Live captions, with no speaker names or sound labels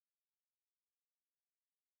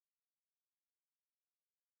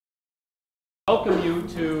Welcome you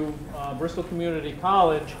to Bristol Community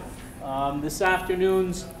College. This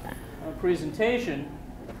afternoon's presentation,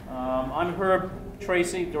 I'm Herb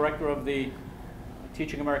Tracy, Director of the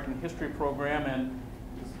Teaching American History Program, and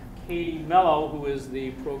Katie Mello, who is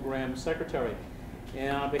the Program Secretary.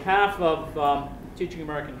 And on behalf of Teaching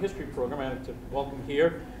American History Program, I'd like to welcome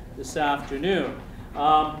here this afternoon.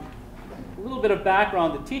 A little bit of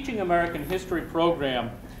background. The Teaching American History Program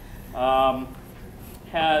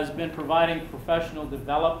has been providing professional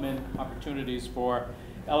development opportunities for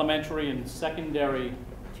elementary and secondary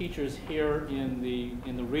teachers here in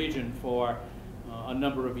the region for a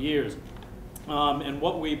number of years. And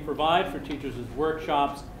what we provide for teachers is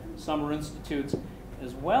workshops, summer institutes,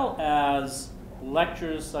 as well as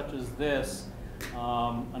lectures such as this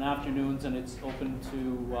on afternoons, and it's open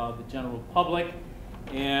to the general public.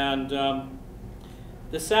 And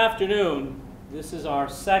this afternoon, this is our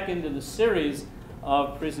second in the series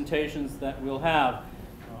of presentations that we'll have.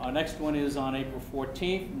 Our next one is on April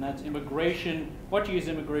 14th, and that's immigration, Portuguese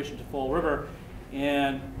immigration to Fall River.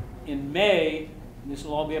 And in May, and this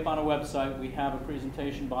will all be up on our website, we have a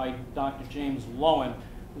presentation by Dr. James Lowen,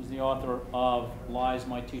 who's the author of Lies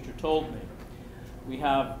My Teacher Told Me. We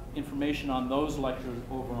have information on those lectures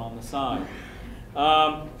over on the side.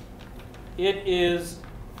 It is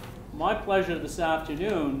my pleasure this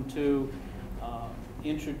afternoon to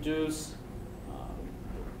introduce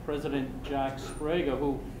President Jack Sprague,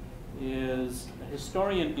 who is a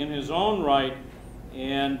historian in his own right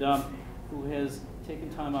and who has taken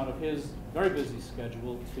time out of his very busy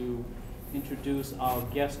schedule to introduce our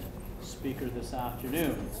guest speaker this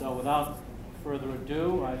afternoon. So without further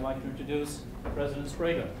ado, I'd like to introduce President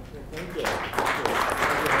Sprague. Thank you.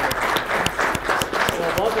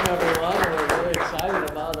 Well, welcome everyone. We're very excited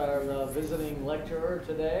about our visiting lecturer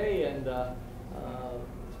today, and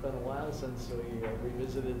it's been a while since we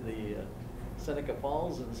revisited the Seneca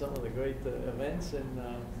Falls and some of the great events and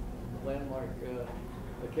landmark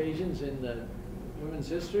occasions in women's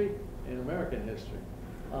history and American history.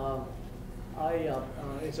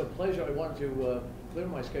 It's a pleasure. I want to clear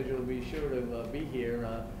my schedule to be sure to be here.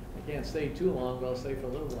 I can't stay too long, but I'll stay for a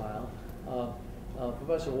little while.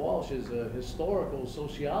 Professor Walsh is a historical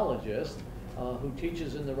sociologist who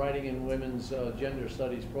teaches in the Writing in Women's Gender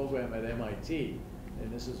Studies program at MIT.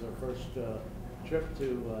 And this is her first trip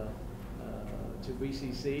to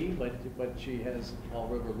BCC, but she has Fall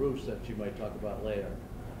River roots that she might talk about later.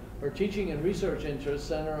 Her teaching and research interests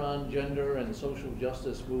center on gender and social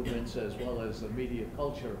justice movements, as well as the media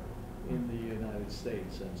culture in the United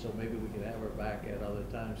States. And so maybe we can have her back at other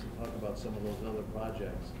times to talk about some of those other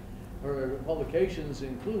projects. Her publications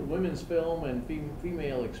include Women's Film and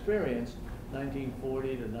Female Experience,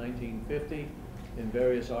 1940 to 1950, in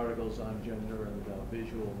various articles on gender and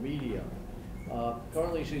visual media.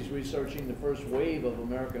 Currently, she's researching the first wave of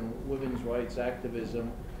American women's rights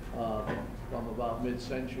activism from about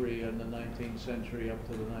mid-century in the 19th century up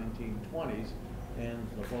to the 1920s, and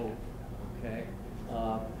the vote, okay?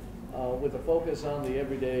 With a focus on the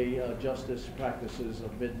everyday justice practices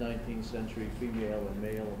of mid-19th century female and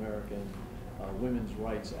male American women's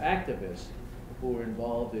rights activists who were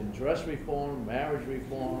involved in dress reform, marriage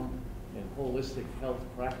reform, and holistic health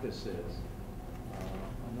practices.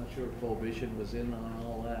 I'm not sure if prohibition was in on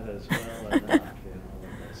all that as well or not,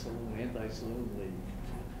 anti-saloon league.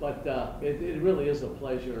 But it really is a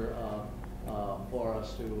pleasure for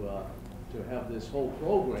us to have this whole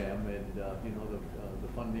program, and you know, the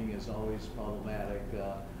funding is always problematic,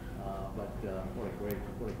 but what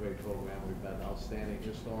a great program. We've got outstanding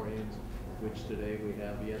historians, which today we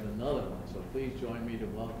have yet another one. So please join me to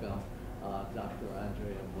welcome Dr.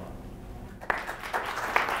 Andrea Blunt.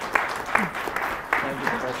 Thank you,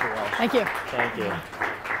 Professor Walsh. Thank you. Thank you.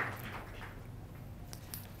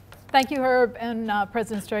 Thank you, Herb and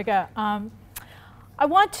President Strega. I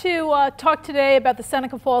want to talk today about the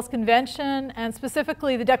Seneca Falls Convention, and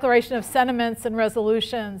specifically the Declaration of Sentiments and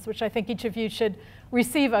Resolutions, which I think each of you should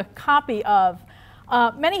receive a copy of.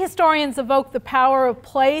 Many historians evoke the power of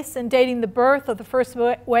place in dating the birth of the first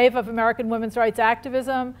wave of American women's rights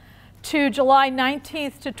activism to July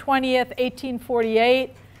 19th to 20th,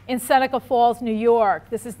 1848 in Seneca Falls, New York.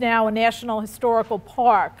 This is now a National Historical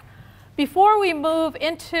Park. Before we move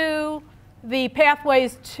into the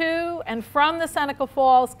pathways to and from the Seneca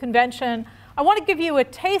Falls Convention, I want to give you a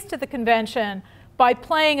taste of the convention by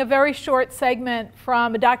playing a very short segment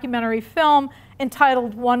from a documentary film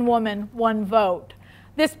entitled One Woman, One Vote.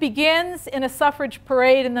 This begins in a suffrage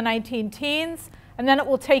parade in the 19-teens, and then it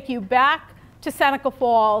will take you back to Seneca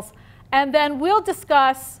Falls, and then we'll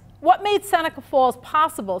discuss what made Seneca Falls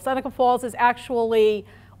possible. Seneca Falls is actually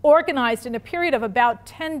organized in a period of about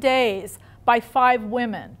 10 days by 5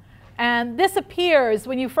 women. And this appears,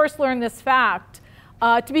 when you first learn this fact,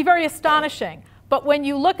 to be very astonishing. But when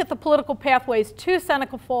you look at the political pathways to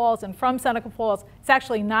Seneca Falls and from Seneca Falls, it's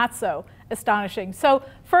actually not so astonishing. So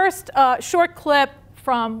first, short clip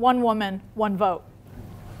from One Woman, One Vote.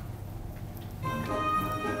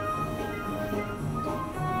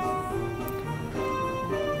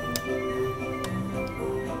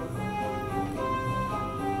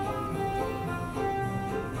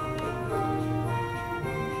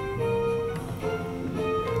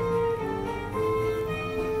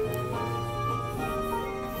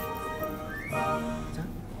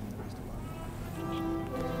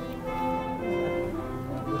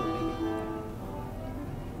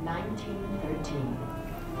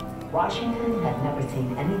 Washington had never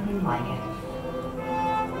seen anything like it.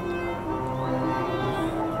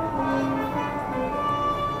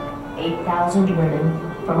 "8,000 women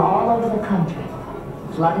from all over the country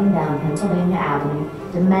flooding down Pennsylvania Avenue,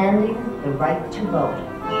 demanding the right to vote.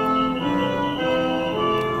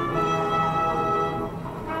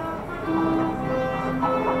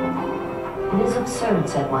 It is absurd,"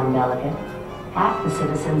 said one delegate, "half the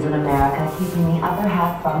citizens in America keeping the other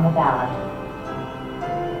half from the ballot."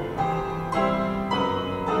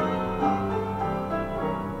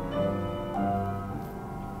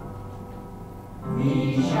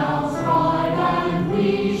 We shall strive and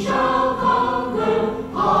we shall conquer,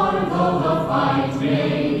 hard though the fight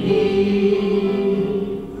may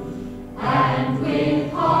be. And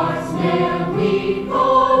with hearts ne'er weak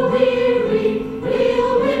or weary,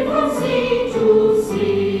 we'll win from sea to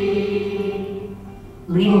sea.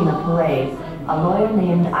 Leading the parade, a lawyer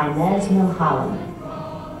named Inez Milholland.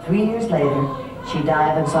 3 years later, she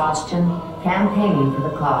died of exhaustion campaigning for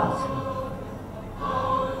the cause.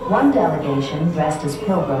 One delegation, dressed as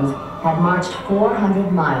pilgrims, had marched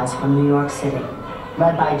 400 miles from New York City,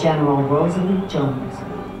 led by General Rosalie Jones.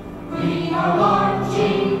 We are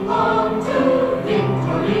marching on to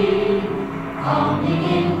victory, coming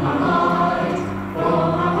in our light, for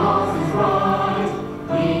our cause is right.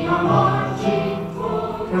 We are marching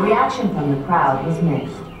toward... The reaction from the crowd was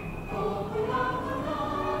mixed.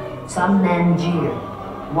 Some men jeered.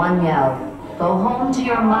 One yelled, "Go home to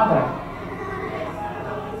your mother."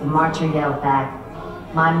 The marcher yelled back,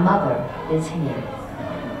 "My mother is here."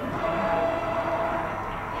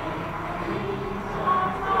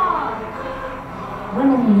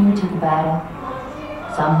 Women new to the battle,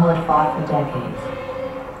 some who had fought for decades.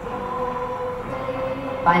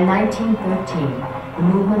 By 1913, the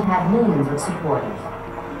movement had millions of supporters.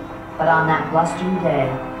 But on that blustery day,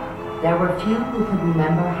 there were few who could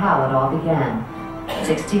remember how it all began,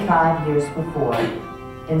 65 years before,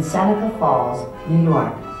 in Seneca Falls, New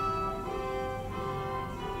York.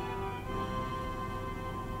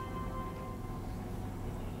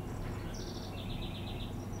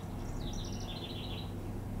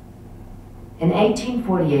 In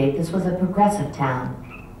 1848, this was a progressive town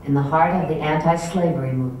in the heart of the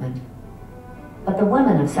anti-slavery movement. But the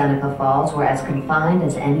women of Seneca Falls were as confined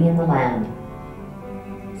as any in the land.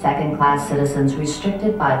 Second-class citizens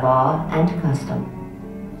restricted by law and custom.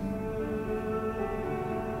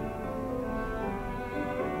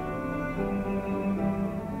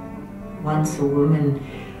 Once a woman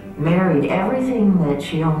married, everything that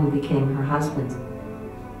she owned became her husband's.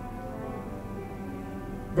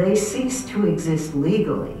 They ceased to exist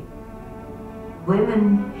legally.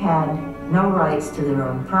 Women had no rights to their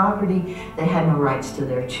own property, they had no rights to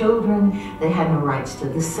their children, they had no rights to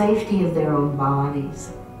the safety of their own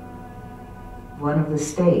bodies. One of the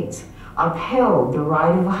states upheld the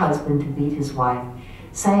right of a husband to beat his wife,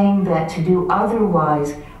 saying that to do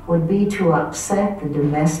otherwise would be to upset the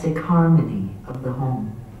domestic harmony of the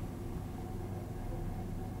home.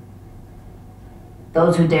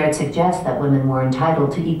 Those who dared suggest that women were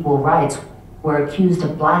entitled to equal rights were accused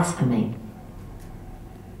of blasphemy.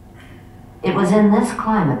 It was in this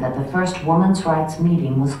climate that the first women's rights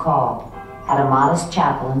meeting was called, at a modest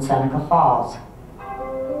chapel in Seneca Falls.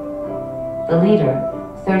 The leader,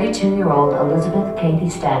 32-year-old Elizabeth Cady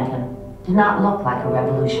Stanton, did not look like a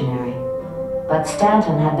revolutionary, but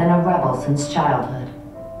Stanton had been a rebel since childhood.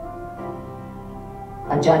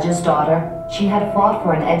 A judge's daughter, she had fought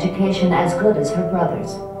for an education as good as her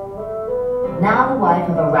brother's. Now the wife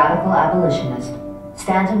of a radical abolitionist,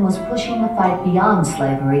 Stanton was pushing the fight beyond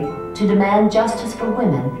slavery to demand justice for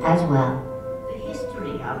women as well. The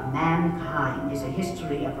history of mankind is a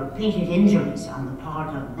history of repeated injuries on the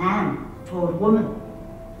part of man toward woman,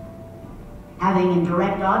 having in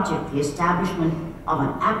direct object the establishment of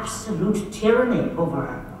an absolute tyranny over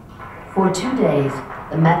her. For 2 days,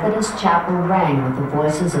 the Methodist chapel rang with the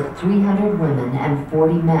voices of 300 women and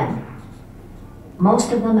 40 men.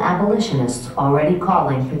 most of them abolitionists already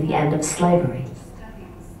calling for the end of slavery.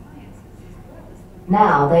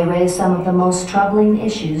 Now they raise some of the most troubling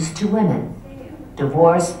issues to women: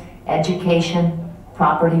 divorce, education,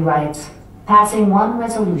 property rights, passing one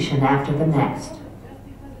resolution after the next.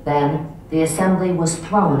 Then the assembly was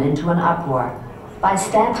thrown into an uproar by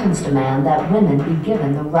Stanton's demand that women be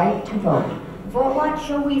given the right to vote. For what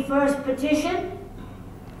shall we first petition?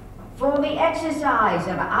 For the exercise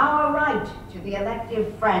of our right to the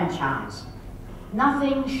elective franchise.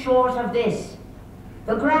 Nothing short of this.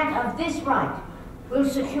 The grant of this right will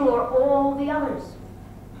secure all the others.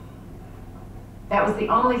 That was the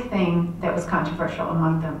only thing that was controversial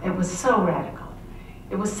among them. It was so radical.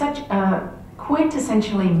 It was such a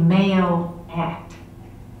quintessentially male act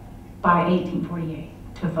by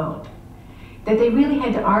 1848 to vote that they really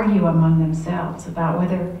had to argue among themselves about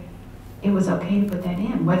whether it was okay to put that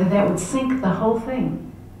in, whether that would sink the whole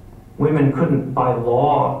thing. Women couldn't, by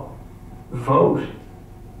law, vote,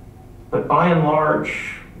 but by and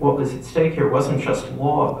large, what was at stake here wasn't just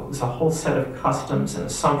law, it was a whole set of customs and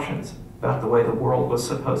assumptions about the way the world was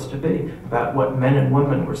supposed to be, about what men and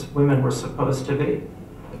women were supposed to be.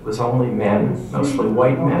 It was only men, mostly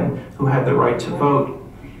white men, who had the right to vote.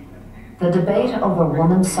 The debate over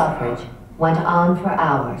women's suffrage went on for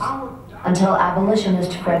hours, until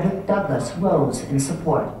abolitionist Frederick Douglass rose in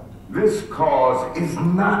support. This cause is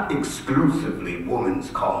not exclusively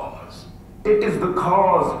woman's cause. It is the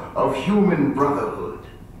cause of human brotherhood,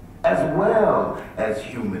 as well as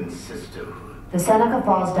human sisterhood. The Seneca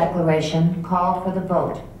Falls Declaration called for the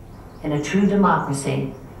vote in a true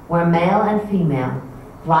democracy where male and female,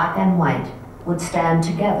 black and white, would stand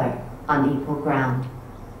together on equal ground.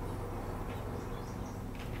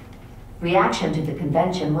 Reaction to the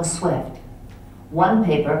convention was swift. One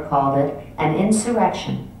paper called it an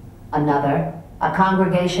insurrection, another, a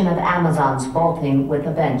congregation of Amazons bolting with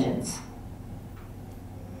a vengeance.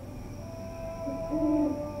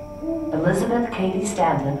 Elizabeth Cady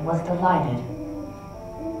Stanton was delighted.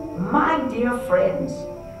 My dear friends,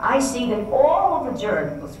 I see that all of the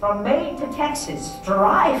journals from Maine to Texas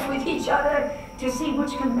strive with each other to see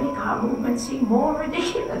which can make our movement seem more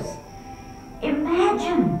ridiculous.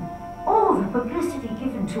 Imagine all the publicity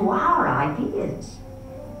given to our ideas.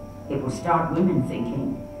 It will start women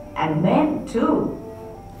thinking, and men too.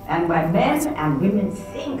 And when men and women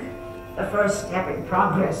think, the first step in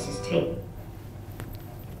progress is taken.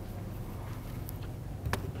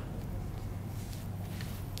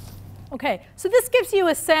 Okay, so this gives you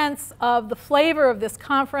a sense of the flavor of this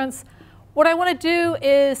conference. What I want to do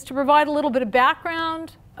is to provide a little bit of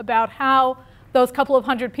background about how those couple of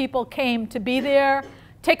hundred people came to be there,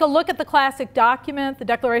 take a look at the classic document, the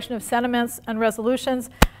Declaration of Sentiments and Resolutions,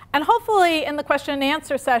 and hopefully in the question and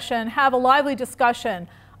answer session have a lively discussion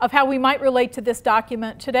of how we might relate to this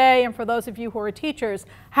document today, and for those of you who are teachers,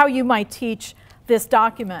 how you might teach this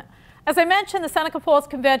document. As I mentioned, the Seneca Falls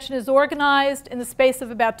Convention is organized in the space of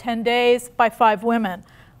about 10 days by 5 women: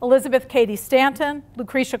 Elizabeth Cady Stanton,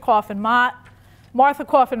 Lucretia Coffin Mott, Martha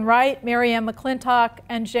Coffin Wright, Mary Ann McClintock,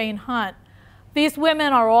 and Jane Hunt. These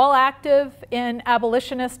women are all active in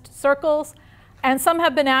abolitionist circles, and some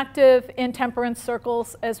have been active in temperance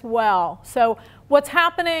circles as well. So what's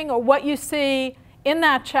happening, or what you see in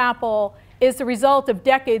that chapel, is the result of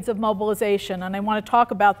decades of mobilization, and I want to talk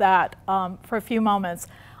about that for a few moments.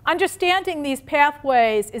 Understanding these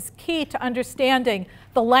pathways is key to understanding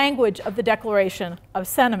the language of the Declaration of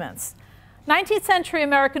Sentiments. 19th century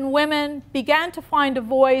American women began to find a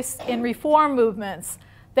voice in reform movements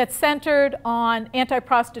that centered on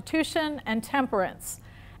anti-prostitution and temperance.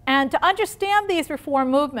 And to understand these reform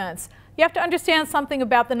movements, you have to understand something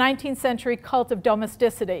about the 19th century cult of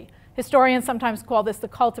domesticity. Historians sometimes call this the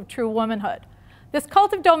cult of true womanhood. This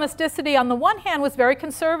cult of domesticity, on the one hand, was very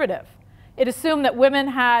conservative. It assumed that women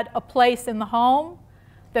had a place in the home,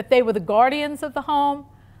 that they were the guardians of the home,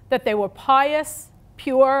 that they were pious,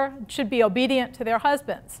 pure, should be obedient to their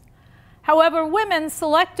husbands. However, women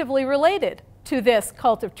selectively related to this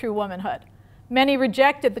cult of true womanhood. Many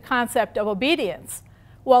rejected the concept of obedience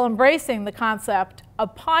while embracing the concept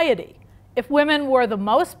of piety. If women were the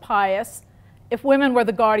most pious, if women were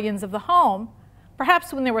the guardians of the home,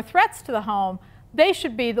 perhaps when there were threats to the home, they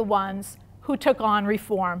should be the ones who took on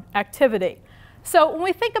reform activity. So when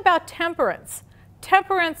we think about temperance,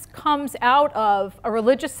 temperance comes out of a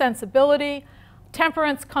religious sensibility.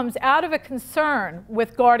 Temperance comes out of a concern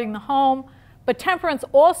with guarding the home, but temperance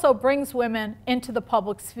also brings women into the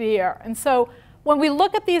public sphere. And so when we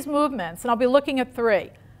look at these movements, and I'll be looking at 3,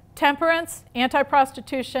 temperance,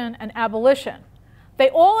 anti-prostitution, and abolition, they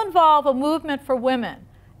all involve a movement for women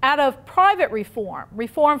out of private reform,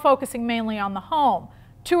 reform focusing mainly on the home,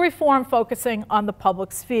 to reform focusing on the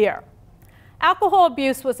public sphere. Alcohol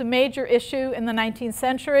abuse was a major issue in the 19th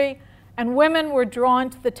century, and women were drawn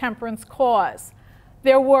to the temperance cause.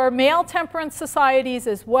 There were male temperance societies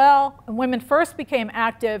as well, and women first became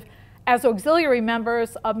active as auxiliary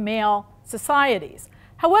members of male societies.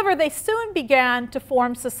 However, they soon began to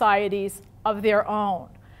form societies of their own.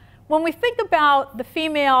 When we think about the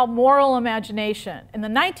female moral imagination, in the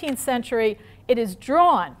 19th century, it is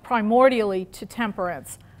drawn primordially to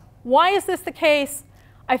temperance. Why is this the case?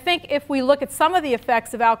 I think if we look at some of the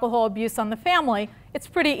effects of alcohol abuse on the family, it's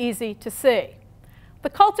pretty easy to see. The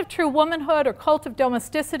cult of true womanhood, or cult of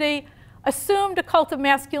domesticity, assumed a cult of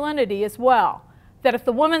masculinity as well, that if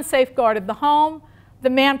the woman safeguarded the home, the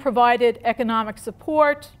man provided economic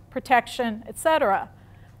support, protection, etc.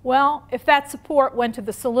 Well, if that support went to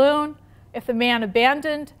the saloon, if the man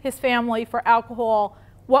abandoned his family for alcohol,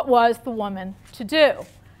 what was the woman to do?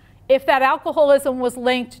 If that alcoholism was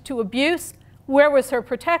linked to abuse, where was her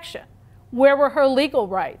protection? Where were her legal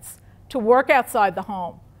rights to work outside the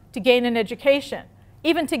home, to gain an education,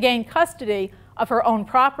 even to gain custody of her own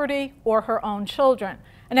property or her own children?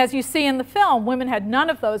 And as you see in the film, women had none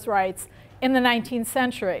of those rights in the 19th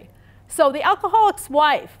century. So the alcoholic's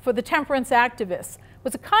wife, for the temperance activists,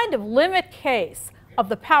 was a kind of limit case of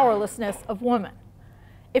the powerlessness of women.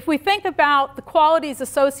 If we think about the qualities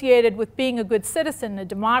associated with being a good citizen in a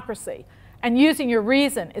democracy, and using your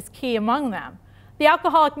reason is key among them, the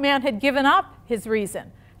alcoholic man had given up his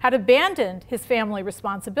reason, had abandoned his family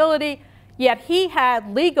responsibility, yet he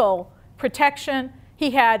had legal protection,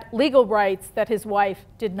 he had legal rights that his wife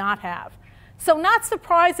did not have. So not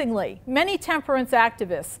surprisingly, many temperance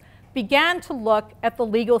activists began to look at the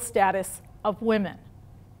legal status of women.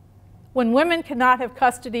 When women cannot have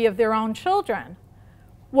custody of their own children,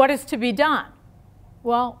 what is to be done?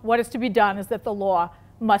 Well, what is to be done is that the law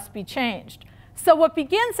must be changed. So what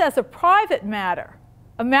begins as a private matter,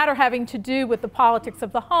 a matter having to do with the politics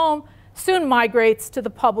of the home, soon migrates to the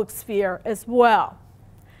public sphere as well.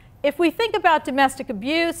 If we think about domestic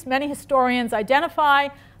abuse, many historians identify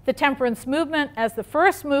the temperance movement as the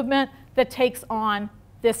first movement that takes on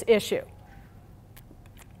this issue.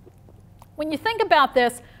 When you think about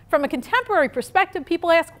this from a contemporary perspective,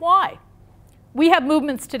 people ask why. We have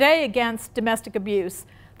movements today against domestic abuse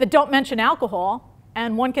that don't mention alcohol,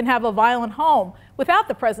 and one can have a violent home without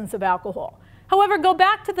the presence of alcohol. However, go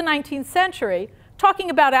back to the 19th century, talking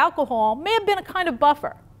about alcohol may have been a kind of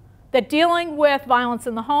buffer, that dealing with violence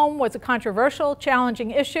in the home was a controversial,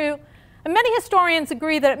 challenging issue, and many historians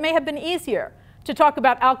agree that it may have been easier to talk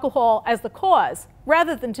about alcohol as the cause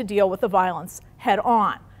rather than to deal with the violence head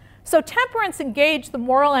on. So temperance engaged the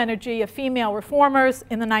moral energy of female reformers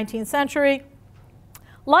in the 19th century.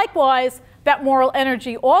 Likewise, that moral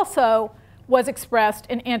energy also was expressed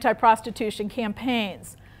in anti-prostitution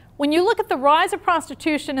campaigns. When you look at the rise of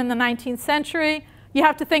prostitution in the 19th century, you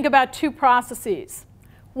have to think about two processes.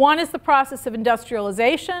 One is the process of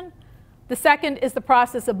industrialization. The second is the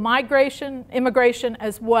process of migration, immigration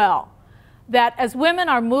as well. That as women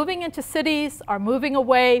are moving into cities, are moving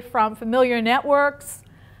away from familiar networks,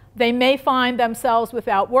 they may find themselves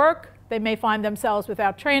without work, they may find themselves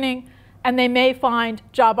without training, and they may find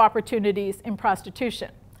job opportunities in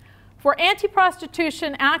prostitution. For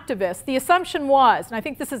anti-prostitution activists, the assumption was, and I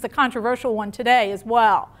think this is a controversial one today as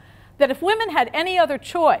well, that if women had any other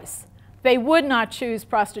choice, they would not choose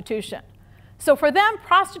prostitution. So for them,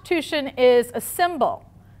 prostitution is a symbol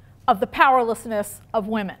of the powerlessness of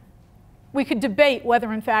women. We could debate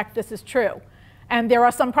whether, in fact, this is true. And there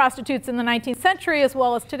are some prostitutes in the 19th century as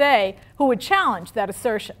well as today who would challenge that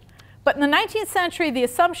assertion. But in the 19th century, the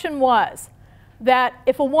assumption was that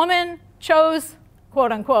if a woman chose,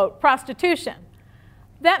 quote unquote, prostitution,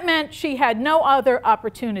 that meant she had no other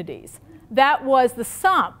opportunities. That was the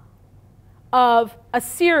sum of a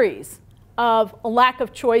series of a lack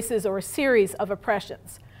of choices or a series of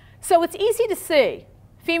oppressions. So it's easy to see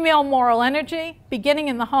female moral energy beginning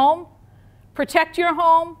in the home. Protect your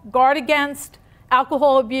home, guard against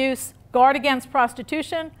alcohol abuse, guard against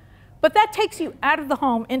prostitution, but that takes you out of the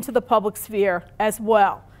home into the public sphere as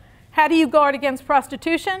well. How do you guard against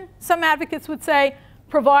prostitution? Some advocates would say,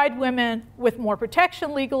 provide women with more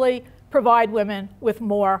protection legally, provide women with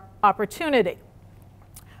more opportunity.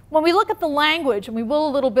 When we look at the language, and we will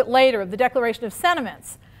a little bit later, of the Declaration of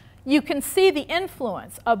Sentiments, you can see the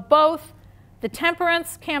influence of both the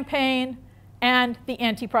temperance campaign and the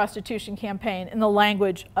anti-prostitution campaign in the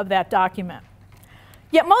language of that document.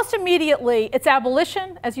 Yet most immediately, it's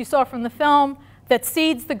abolition, as you saw from the film, that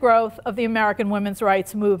seeds the growth of the American women's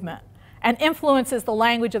rights movement. and influences the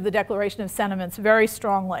language of the Declaration of Sentiments very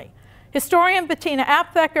strongly. Historian Bettina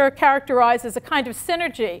Aptheker characterizes a kind of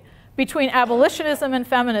synergy between abolitionism and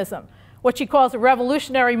feminism, what she calls a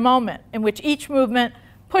revolutionary moment in which each movement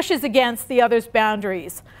pushes against the other's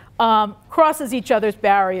boundaries, crosses each other's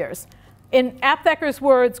barriers. In Aptheker's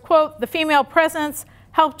words, quote, "The female presence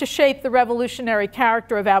helped to shape the revolutionary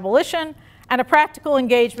character of abolition, and a practical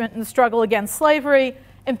engagement in the struggle against slavery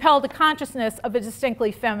impelled a consciousness of a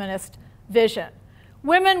distinctly feminist vision."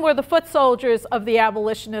 Women were the foot soldiers of the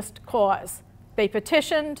abolitionist cause. They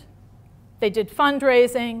petitioned, they did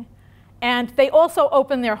fundraising, and they also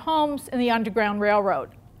opened their homes in the Underground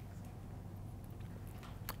Railroad.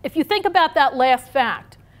 If you think about that last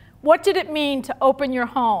fact, what did it mean to open your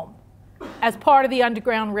home as part of the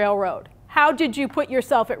Underground Railroad? How did you put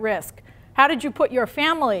yourself at risk? How did you put your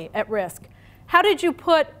family at risk? How did you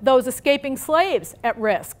put those escaping slaves at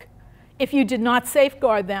risk if you did not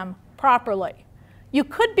safeguard them properly? You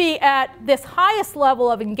could be at this highest level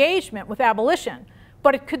of engagement with abolition,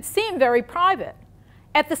 but it could seem very private.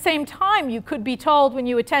 At the same time, you could be told when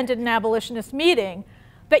you attended an abolitionist meeting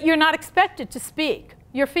that you're not expected to speak.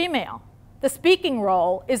 You're female. The speaking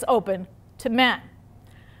role is open to men.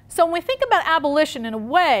 So when we think about abolition, in a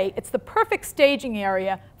way, it's the perfect staging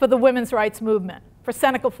area for the women's rights movement, for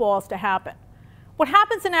Seneca Falls to happen. What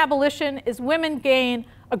happens in abolition is women gain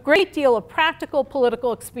a great deal of practical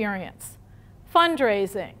political experience,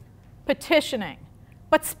 fundraising, petitioning.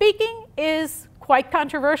 But speaking is quite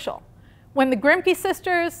controversial. When the Grimke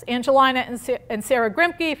sisters, Angelina and Sarah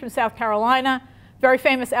Grimke from South Carolina, very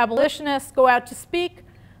famous abolitionists, go out to speak,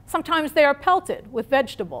 sometimes they are pelted with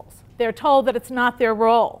vegetables. They're told that it's not their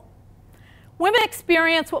role. Women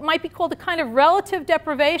experience what might be called a kind of relative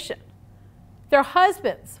deprivation. Their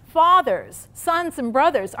husbands, fathers, sons, and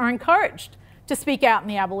brothers are encouraged to speak out in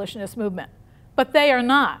the abolitionist movement, but they are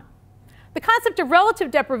not. The concept of relative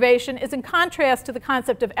deprivation is in contrast to the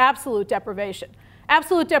concept of absolute deprivation.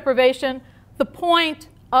 Absolute deprivation, the point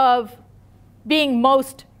of being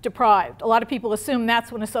most deprived. A lot of people assume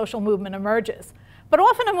that's when a social movement emerges. But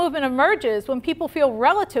often a movement emerges when people feel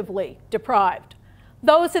relatively deprived.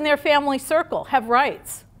 Those in their family circle have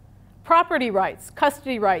rights, property rights,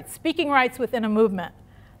 custody rights, speaking rights within a movement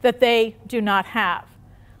that they do not have.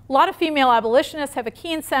 A lot of female abolitionists have a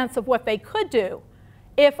keen sense of what they could do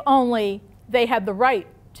if only they had the right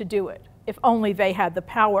to do it, if only they had the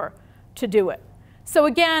power to do it. So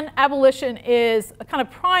again, abolition is a kind of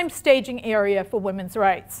prime staging area for women's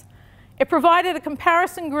rights. It provided a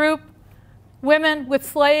comparison group, women with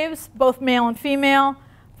slaves, both male and female.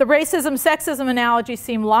 The racism-sexism analogy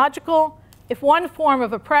seemed logical. If one form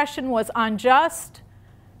of oppression was unjust,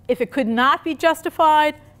 if it could not be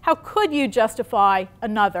justified, how could you justify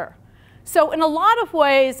another? So in a lot of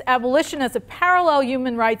ways, abolition as a parallel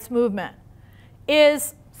human rights movement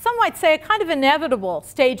is, some might say, a kind of inevitable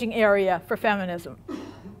staging area for feminism.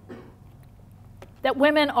 That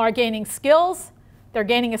women are gaining skills, they're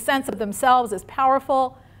gaining a sense of themselves as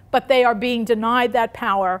powerful, but they are being denied that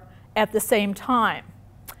power at the same time.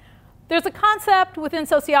 There's a concept within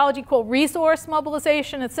sociology called resource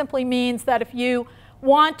mobilization. It simply means that if you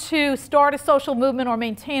want to start a social movement or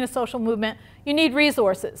maintain a social movement, you need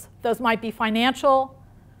resources. Those might be financial,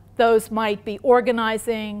 those might be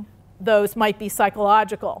organizing, those might be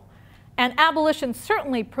psychological. And abolition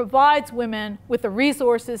certainly provides women with the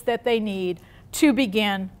resources that they need to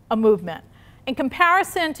begin a movement. In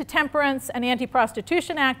comparison to temperance and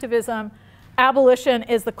anti-prostitution activism, abolition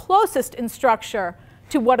is the closest in structure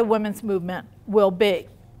to what a women's movement will be.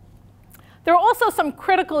 There are also some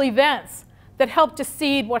critical events that help to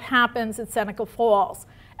seed what happens at Seneca Falls.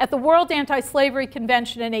 At the World Anti-Slavery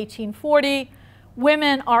Convention in 1840,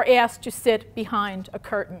 women are asked to sit behind a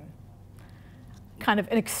curtain. Kind of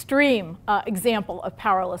an extreme example of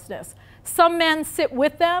powerlessness. Some men sit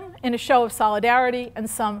with them in a show of solidarity, and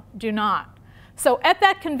some do not. So at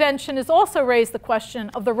that convention is also raised the question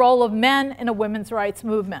of the role of men in a women's rights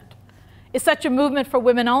movement. Is such a movement for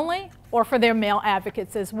women only, or for their male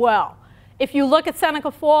advocates as well? If you look at Seneca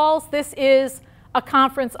Falls, this is a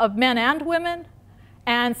conference of men and women,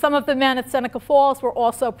 and some of the men at Seneca Falls were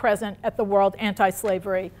also present at the World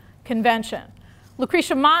Anti-Slavery Convention.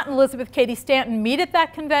 Lucretia Mott and Elizabeth Cady Stanton meet at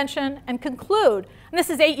that convention and conclude, and this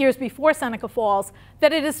is 8 years before Seneca Falls,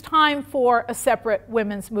 that it is time for a separate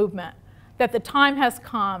women's movement, that the time has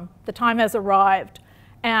come, the time has arrived,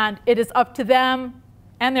 and it is up to them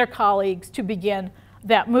and their colleagues to begin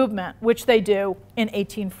that movement, which they do in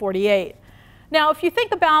 1848. Now, if you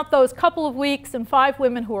think about those couple of weeks and 5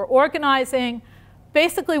 women who are organizing,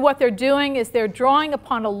 basically what they're doing is they're drawing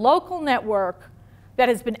upon a local network that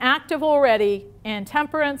has been active already in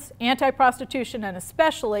temperance, anti-prostitution, and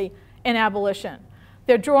especially in abolition.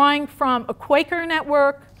 They're drawing from a Quaker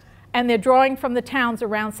network, and they're drawing from the towns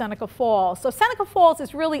around Seneca Falls. So Seneca Falls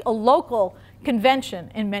is really a local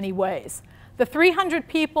convention in many ways. The 300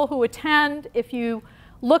 people who attend, if you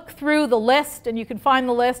look through the list, and you can find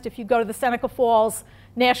the list if you go to the Seneca Falls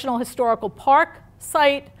National Historical Park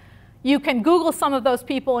site, you can Google some of those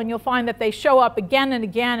people and you'll find that they show up again and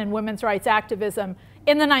again in women's rights activism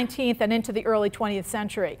in the 19th and into the early 20th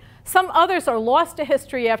century. Some others are lost to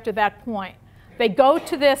history after that point. They go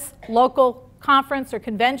to this local conference or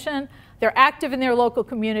convention, they're active in their local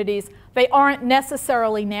communities, they aren't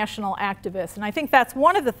necessarily national activists. And I think that's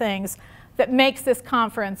one of the things that makes this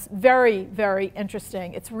conference very, very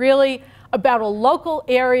interesting. It's really about a local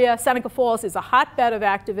area. Seneca Falls is a hotbed of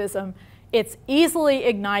activism. It's easily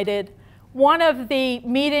ignited. One of the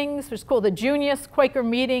meetings, which is called the Junius Quaker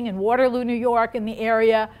Meeting in Waterloo, New York, in the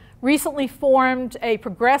area, recently formed a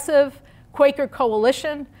progressive Quaker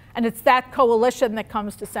coalition, and it's that coalition that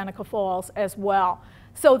comes to Seneca Falls as well.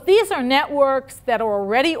 So these are networks that are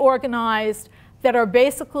already organized, that are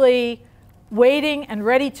basically waiting and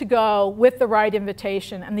ready to go with the right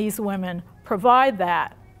invitation, and these women provide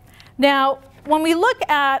that. Now, when we look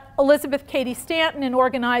at Elizabeth Cady Stanton in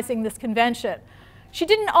organizing this convention, she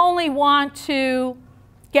didn't only want to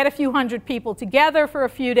get a few hundred people together for a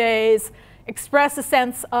few days, express a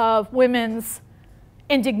sense of women's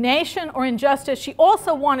indignation or injustice. She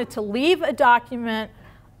also wanted to leave a document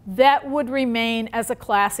that would remain as a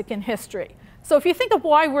classic in history. So if you think of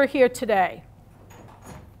why we're here today,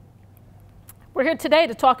 we're here today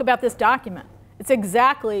to talk about this document. It's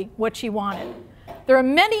exactly what she wanted. There are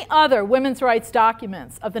many other women's rights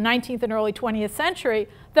documents of the 19th and early 20th century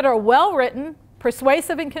that are well written,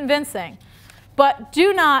 persuasive, and convincing, but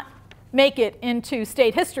do not make it into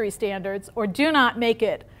state history standards or do not make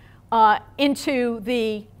it into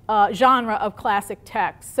the genre of classic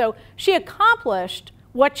text. So she accomplished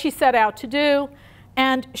what she set out to do,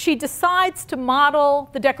 and she decides to model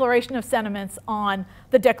the Declaration of Sentiments on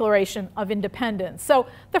the Declaration of Independence. So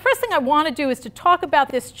the first thing I want to do is to talk about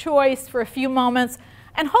this choice for a few moments,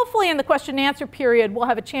 and hopefully in the question and answer period we'll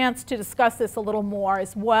have a chance to discuss this a little more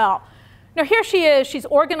as well. Now here she is, she's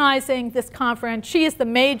organizing this conference. She is the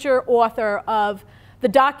major author of the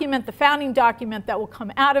document, the founding document that will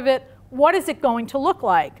come out of it. What is it going to look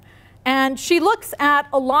like? And she looks at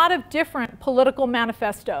a lot of different political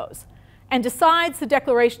manifestos and decides the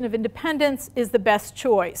Declaration of Independence is the best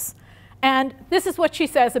choice. And this is what she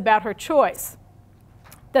says about her choice,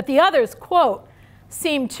 that the others, quote,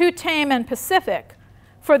 seem too tame and pacific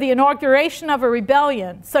for the inauguration of a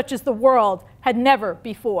rebellion such as the world had never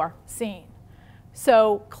before seen.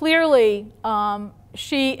 So clearly,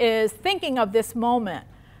 she is thinking of this moment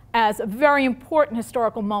as a very important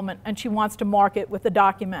historical moment, and she wants to mark it with the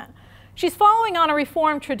document. She's following on a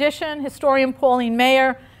Reformed tradition. Historian Pauline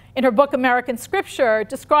Maier, in her book American Scripture,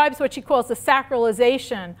 describes what she calls the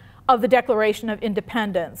sacralization of the Declaration of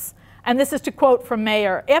Independence. And this is to quote from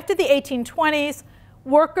Maier: after the 1820s,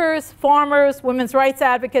 workers, farmers, women's rights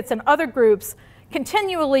advocates, and other groups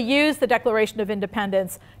continually used the Declaration of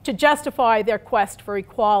Independence to justify their quest for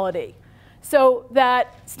equality. So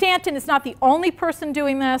that Stanton is not the only person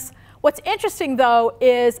doing this. What's interesting, though,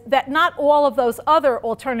 is that not all of those other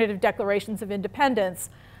alternative declarations of independence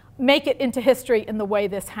make it into history in the way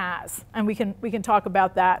this has. And we can talk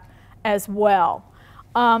about that as well.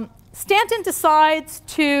 Stanton decides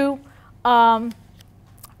to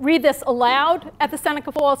read this aloud at the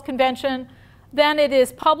Seneca Falls Convention. Then it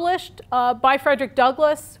is published by Frederick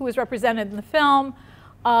Douglass, who is represented in the film,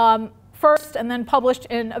 first, and then published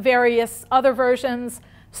in various other versions,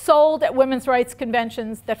 sold at women's rights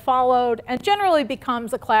conventions that followed, and generally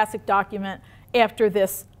becomes a classic document after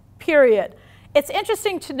this period. It's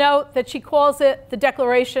interesting to note that she calls it the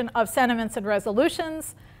Declaration of Sentiments and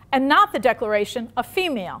Resolutions, and not the Declaration of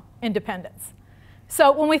Female Independence.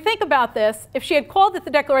 So when we think about this, if she had called it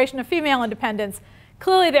the Declaration of Female Independence,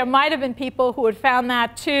 clearly there might have been people who had found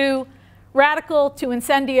that too radical, too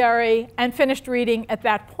incendiary, and finished reading at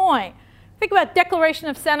that point. Think about Declaration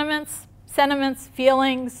of Sentiments, sentiments,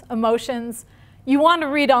 feelings, emotions. You want to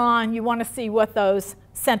read on, you want to see what those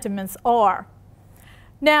sentiments are.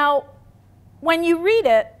 Now, when you read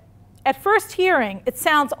it, at first hearing, it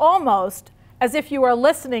sounds almost as if you are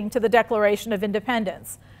listening to the Declaration of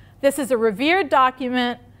Independence. This is a revered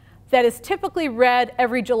document that is typically read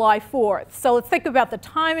every July 4th. So let's think about the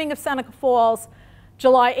timing of Seneca Falls,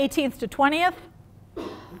 July 18th to 20th.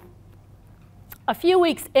 A few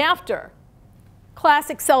weeks after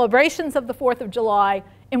classic celebrations of the 4th of July,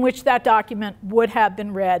 in which that document would have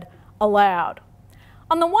been read aloud.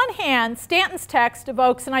 On the one hand, Stanton's text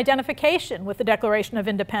evokes an identification with the Declaration of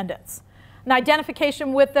Independence, an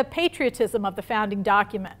identification with the patriotism of the founding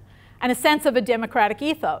document, and a sense of a democratic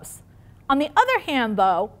ethos. On the other hand,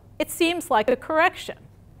 though, it seems like a correction.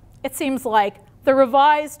 It seems like the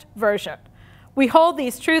revised version. We hold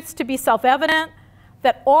these truths to be self-evident,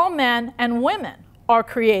 that all men and women are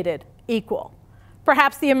created equal.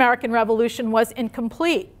 Perhaps the American Revolution was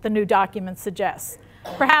incomplete, the new document suggests.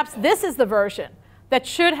 Perhaps this is the version that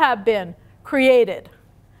should have been created,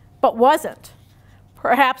 but wasn't.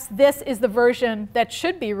 Perhaps this is the version that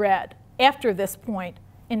should be read after this point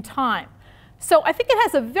in time. So I think it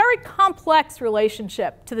has a very complex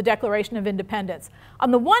relationship to the Declaration of Independence.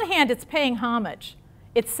 On the one hand, it's paying homage.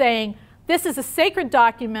 It's saying, this is a sacred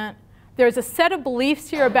document. There's a set of beliefs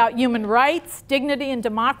here about human rights, dignity, and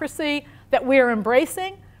democracy that we're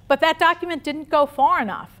embracing, but that document didn't go far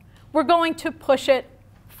enough. We're going to push it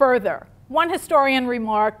further. One historian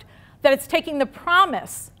remarked that it's taking the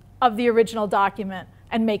promise of the original document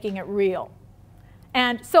and making it real.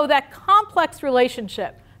 And so that complex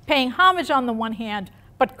relationship, paying homage on the one hand,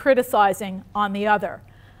 but criticizing on the other.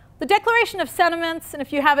 The Declaration of Sentiments, and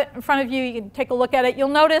if you have it in front of you, you can take a look at it, you'll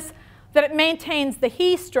notice that it maintains the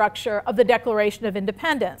he structure of the Declaration of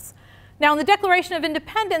Independence. Now, in the Declaration of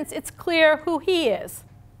Independence, it's clear who he is,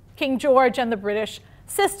 King George and the British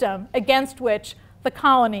system against which the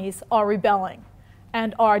colonies are rebelling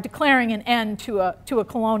and are declaring an end to a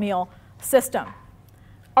colonial system.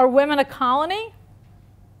 Are women a colony?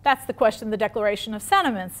 That's the question the Declaration of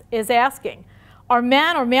Sentiments is asking. Are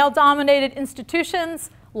men or male-dominated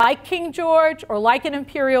institutions like King George or like an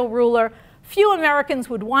imperial ruler? Few Americans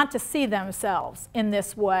would want to see themselves in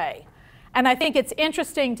this way. And I think it's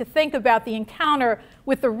interesting to think about the encounter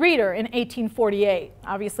with the reader in 1848,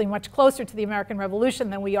 obviously much closer to the American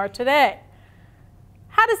Revolution than we are today.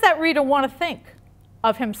 How does that reader want to think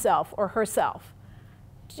of himself or herself?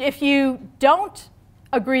 If you don't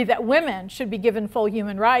agree that women should be given full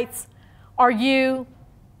human rights, are you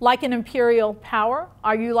like an imperial power?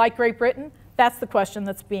 Are you like Great Britain? That's the question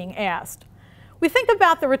that's being asked. We think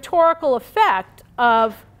about the rhetorical effect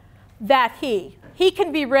of that he. He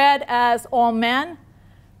can be read as all men,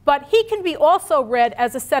 but he can be also read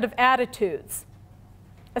as a set of attitudes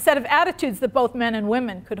that both men and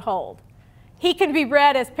women could hold. He can be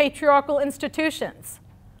read as patriarchal institutions,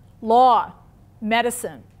 law,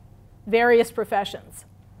 medicine, various professions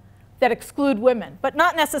that exclude women, but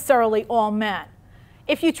not necessarily all men.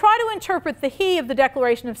 If you try to interpret the he of the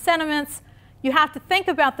Declaration of Sentiments, you have to think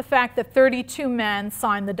about the fact that 32 men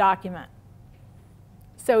signed the document.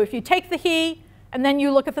 So if you take the he, and then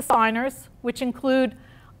you look at the signers, which include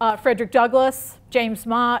Frederick Douglass, James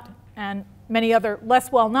Mott, and many other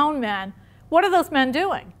less well-known men, what are those men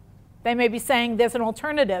doing? They may be saying there's an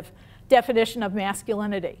alternative definition of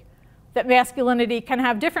masculinity, that masculinity can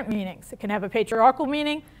have different meanings. It can have a patriarchal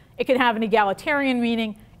meaning. It can have an egalitarian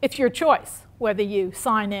meaning. It's your choice whether you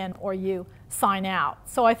sign in or you sign out.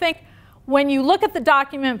 So I think when you look at the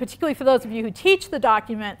document, particularly for those of you who teach the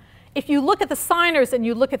document, if you look at the signers and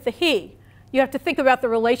you look at the he, you have to think about the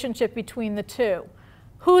relationship between the two.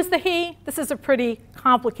 Who's the he? This is a pretty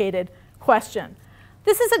complicated question.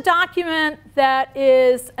 This is a document that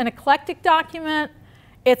is an eclectic document.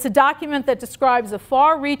 It's a document that describes a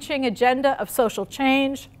far-reaching agenda of social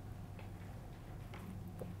change.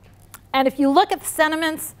 And if you look at the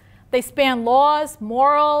sentiments, they span laws,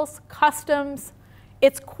 morals, customs.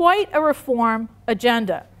 It's quite a reform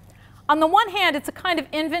agenda. On the one hand, it's a kind of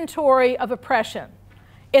inventory of oppression.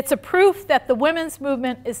 It's a proof that the women's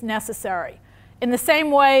movement is necessary, in the same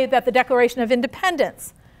way that the Declaration of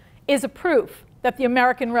Independence is a proof that the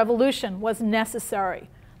American Revolution was necessary,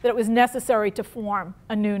 that it was necessary to form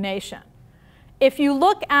a new nation. If you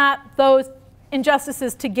look at those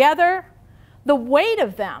injustices together, the weight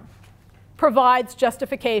of them provides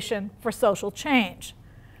justification for social change.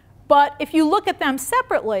 But if you look at them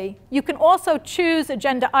separately, you can also choose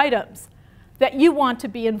agenda items that you want to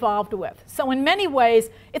be involved with. So in many ways,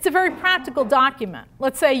 it's a very practical document.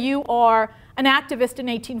 Let's say you are an activist in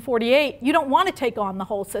 1848. You don't want to take on the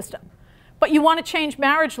whole system, but you want to change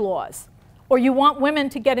marriage laws, or you want women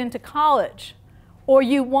to get into college, or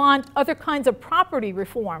you want other kinds of property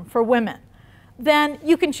reform for women. Then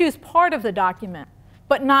you can choose part of the document,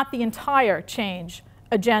 but not the entire change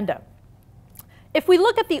agenda. If we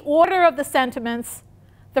look at the order of the sentiments,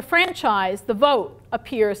 the franchise, the vote,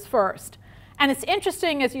 appears first. And it's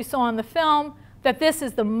interesting, as you saw in the film, that this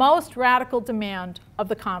is the most radical demand of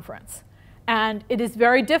the conference. And it is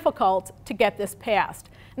very difficult to get this passed.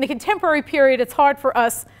 In the contemporary period, it's hard for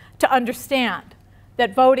us to understand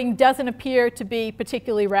that voting doesn't appear to be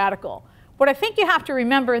particularly radical. What I think you have to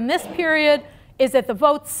remember in this period is that the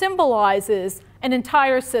vote symbolizes an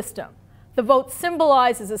entire system. The vote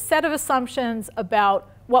symbolizes a set of assumptions about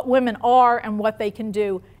what women are and what they can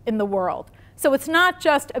do in the world. So it's not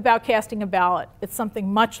just about casting a ballot. It's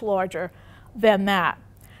something much larger than that.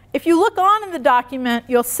 If you look on in the document,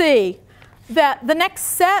 you'll see that the next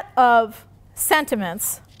set of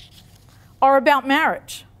sentiments are about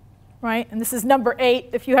marriage, right? And this is number 8,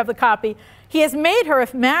 if you have the copy. He has made her,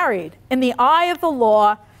 if married, in the eye of the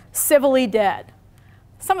law, civilly dead.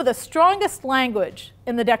 Some of the strongest language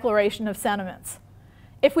in the Declaration of Sentiments.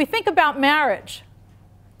 If we think about marriage,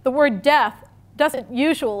 the word death doesn't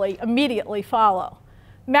usually immediately follow.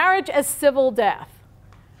 Marriage as civil death.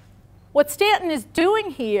 What Stanton is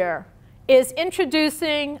doing here is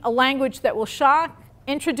introducing a language that will shock,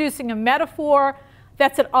 introducing a metaphor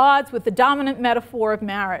that's at odds with the dominant metaphor of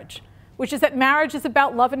marriage, which is that marriage is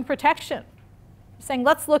about love and protection. Saying,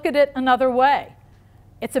 let's look at it another way.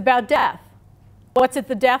 It's about death. What's it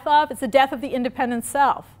the death of? It's the death of the independent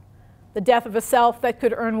self, the death of a self that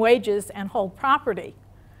could earn wages and hold property.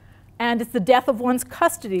 And it's the death of one's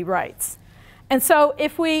custody rights. And so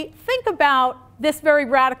if we think about this very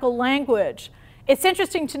radical language, it's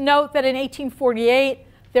interesting to note that in 1848,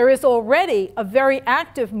 there is already a very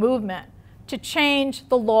active movement to change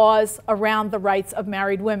the laws around the rights of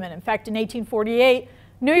married women. In fact, in 1848,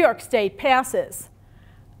 New York State passes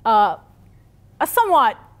a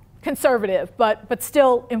somewhat conservative, but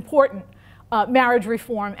still important Marriage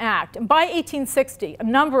Reform Act. And by 1860, a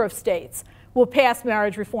number of states will pass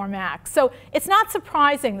Marriage Reform Acts. So it's not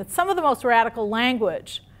surprising that some of the most radical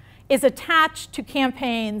language is attached to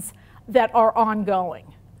campaigns that are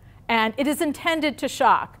ongoing. And it is intended to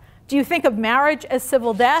shock. Do you think of marriage as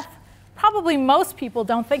civil death? Probably most people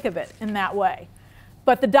don't think of it in that way.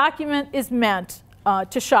 But the document is meant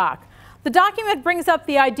to shock. The document brings up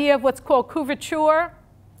the idea of what's called couverture,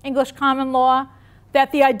 English common law,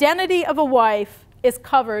 that the identity of a wife is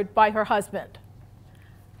covered by her husband.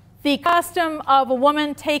 The custom of a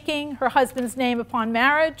woman taking her husband's name upon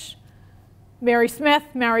marriage, Mary Smith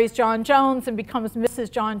marries John Jones and becomes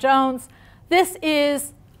Mrs. John Jones. This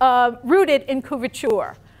is rooted in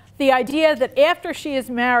couverture, the idea that after she is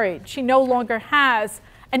married, she no longer has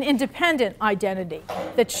an independent identity,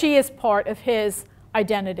 that she is part of his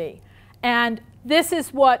identity. And this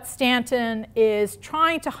is what Stanton is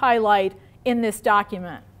trying to highlight in this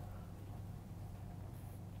document.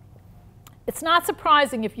 It's not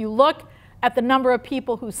surprising if you look at the number of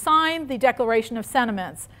people who signed the Declaration of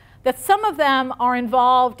Sentiments that some of them are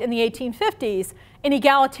involved in the 1850s in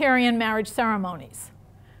egalitarian marriage ceremonies.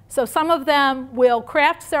 So some of them will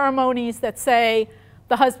craft ceremonies that say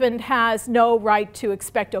the husband has no right to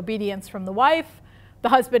expect obedience from the wife, the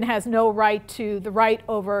husband has no right to the right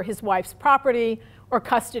over his wife's property or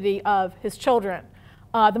custody of his children.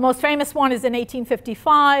 The most famous one is in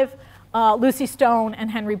 1855, Lucy Stone and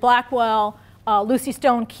Henry Blackwell. Lucy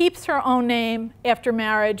Stone keeps her own name after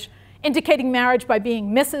marriage, indicating marriage by being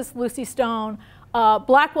Mrs. Lucy Stone.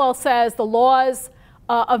 Blackwell says the laws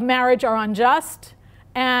of marriage are unjust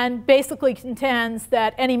and basically contends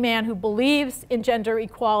that any man who believes in gender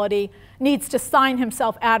equality needs to sign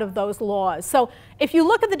himself out of those laws. So if you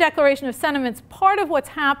look at the Declaration of Sentiments, part of what's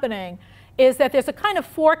happening is that there's a kind of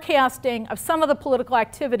forecasting of some of the political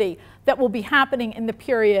activity that will be happening in the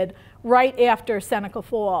period right after Seneca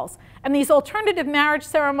Falls. And these alternative marriage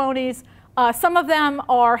ceremonies, some of them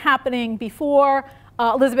are happening before.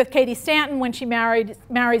 Elizabeth Cady Stanton, when she marries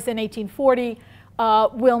in 1840,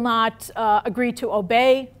 will not agree to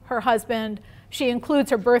obey her husband. She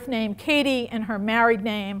includes her birth name, Cady, in her married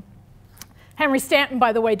name. Henry Stanton,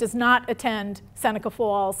 by the way, does not attend Seneca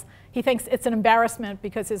Falls. He thinks it's an embarrassment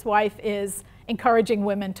because his wife is encouraging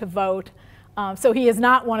women to vote. So he is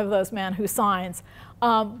not one of those men who signs.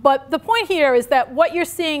 But the point here is that what you're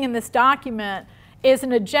seeing in this document is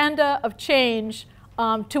an agenda of change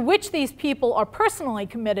to which these people are personally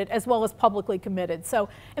committed as well as publicly committed. So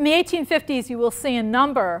in the 1850s, you will see a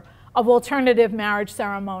number of alternative marriage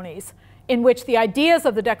ceremonies in which the ideas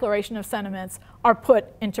of the Declaration of Sentiments are put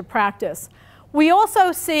into practice. We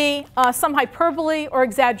also see some hyperbole or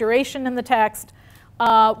exaggeration in the text.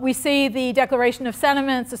 We see the Declaration of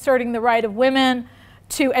Sentiments asserting the right of women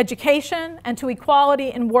to education and to equality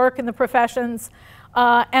in work in the professions.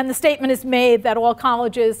 And the statement is made that all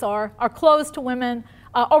colleges are closed to women.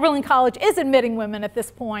 Oberlin College is admitting women at this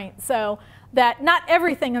point, so that not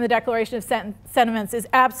everything in the Declaration of Sentiments is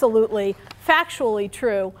absolutely factually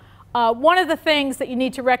true. One of the things that you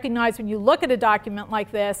need to recognize when you look at a document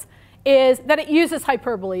like this is that it uses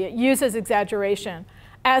hyperbole, it uses exaggeration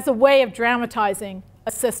as a way of dramatizing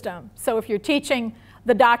a system. So if you're teaching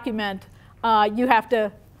the document you have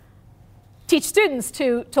to teach students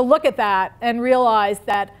to look at that and realize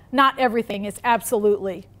that not everything is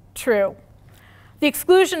absolutely true. The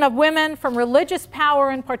exclusion of women from religious power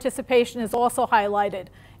and participation is also highlighted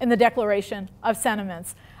in the Declaration of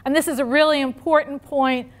Sentiments. And this is a really important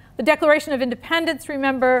point. The Declaration of Independence,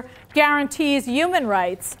 remember, guarantees human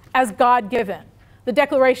rights as God-given. The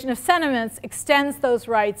Declaration of Sentiments extends those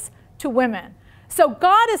rights to women. So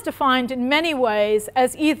God is defined in many ways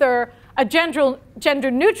as either a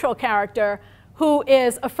gender-neutral character who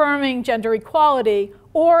is affirming gender equality,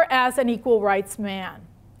 or as an equal rights man,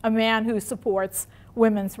 a man who supports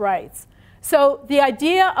women's rights. So the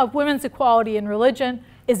idea of women's equality in religion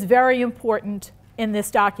is very important in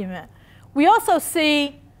this document. We also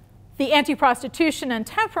see the anti-prostitution and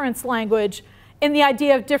temperance language in the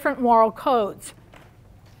idea of different moral codes.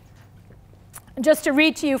 Just to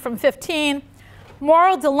read to you from 15,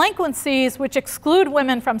 moral delinquencies which exclude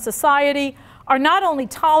women from society are not only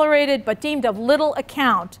tolerated but deemed of little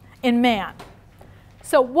account in man.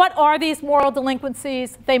 So what are these moral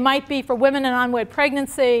delinquencies? They might be for women in unwed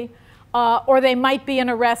pregnancy, or they might be an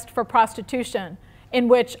arrest for prostitution, in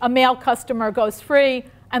which a male customer goes free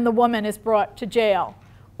and the woman is brought to jail.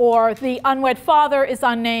 Or the unwed father is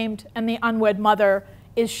unnamed and the unwed mother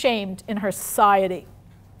is shamed in her society.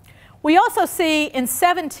 We also see in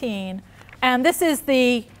 17, and this is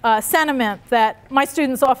the sentiment that my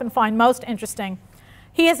students often find most interesting,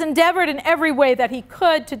 he has endeavored in every way that he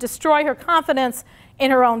could to destroy her confidence in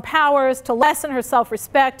her own powers, to lessen her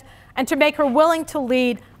self-respect, and to make her willing to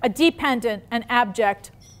lead a dependent and abject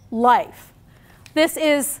life. This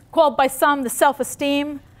is called by some the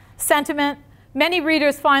self-esteem sentiment. Many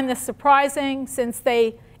readers find this surprising since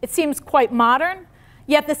it seems quite modern.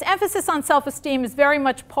 Yet this emphasis on self-esteem is very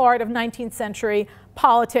much part of 19th century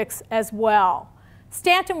politics as well.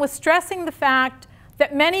 Stanton was stressing the fact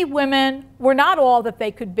that many women were not all that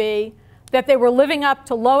they could be, that they were living up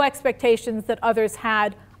to low expectations that others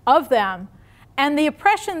had of them. And the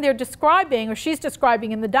oppression they're describing, or she's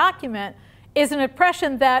describing in the document, is an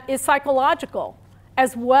oppression that is psychological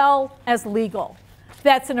as well as legal.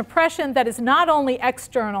 That's an oppression that is not only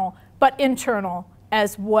external, but internal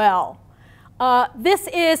as well. This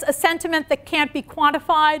is a sentiment that can't be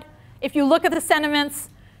quantified. If you look at the sentiments,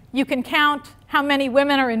 you can count how many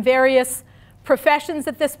women are in various professions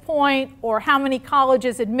at this point, or how many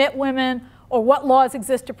colleges admit women, or what laws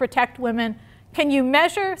exist to protect women. Can you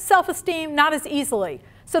measure self-esteem? Not as easily.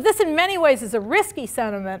 So this in many ways is a risky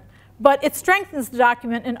sentiment, but it strengthens the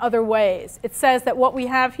document in other ways. It says that what we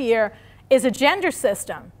have here is a gender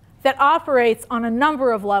system that operates on a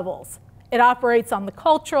number of levels. It operates on the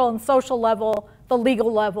cultural and social level, the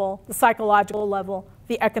legal level, the psychological level,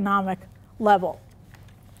 the economic level.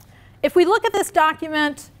 If we look at this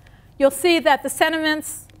document, you'll see that the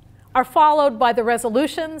sentiments are followed by the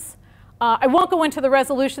resolutions. I won't go into the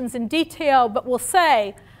resolutions in detail, but we'll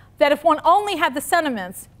say that if one only had the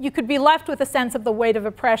sentiments, you could be left with a sense of the weight of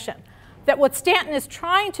oppression. That what Stanton is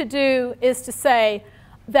trying to do is to say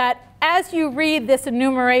that as you read this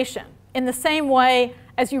enumeration, in the same way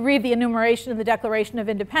as you read the enumeration in the Declaration of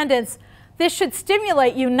Independence, this should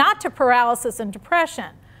stimulate you not to paralysis and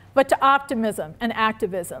depression, but to optimism and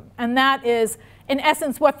activism. And that is, in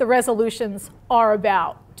essence, what the resolutions are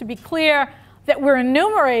about. To be clear that we're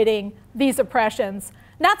enumerating these oppressions,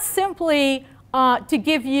 not simply to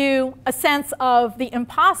give you a sense of the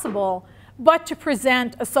impossible, but to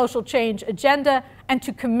present a social change agenda and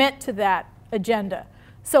to commit to that agenda.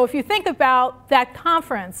 So if you think about that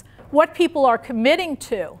conference, what people are committing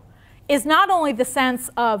to is not only the sense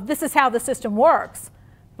of this is how the system works,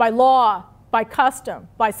 by law, by custom,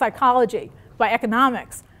 by psychology, by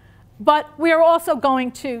economics, but we are also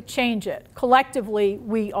going to change it. Collectively,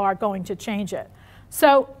 we are going to change it.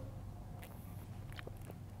 So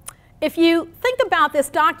if you think about this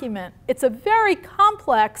document, it's a very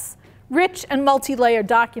complex, rich, and multi-layered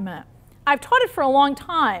document. I've taught it for a long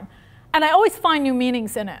time, and I always find new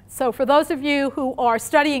meanings in it. So for those of you who are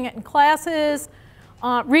studying it in classes,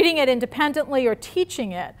 reading it independently, or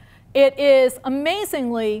teaching it, it is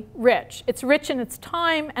amazingly rich. It's rich in its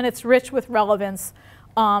time, and it's rich with relevance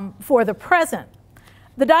for the present.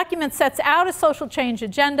 The document sets out a social change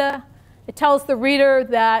agenda. It tells the reader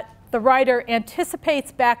that the writer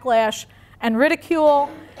anticipates backlash and ridicule,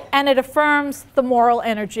 and it affirms the moral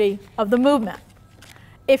energy of the movement.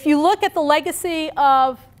 If you look at the legacy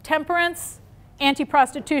of temperance,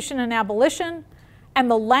 anti-prostitution, and abolition, and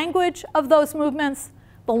the language of those movements,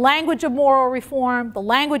 the language of moral reform, the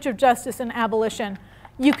language of justice and abolition,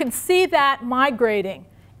 you can see that migrating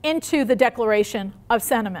into the Declaration of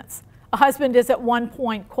Sentiments. A husband is at one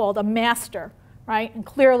point called a master right? And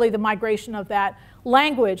clearly the migration of that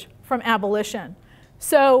language from abolition.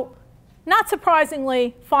 So not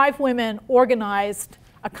surprisingly, 5 women organized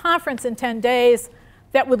a conference in 10 days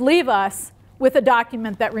that would leave us with a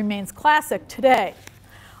document that remains classic today.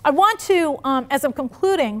 I want to, as I'm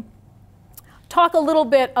concluding, talk a little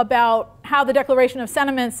bit about how the Declaration of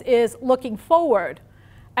Sentiments is looking forward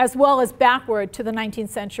as well as backward to the 19th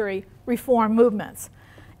century reform movements.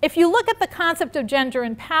 If you look at the concept of gender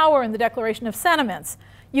and power in the Declaration of Sentiments,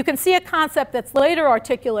 you can see a concept that's later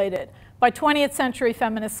articulated by 20th century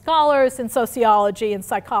feminist scholars in sociology and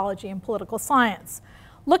psychology and political science.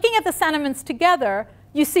 Looking at the sentiments together,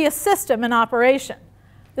 you see a system in operation.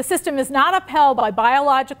 The system is not upheld by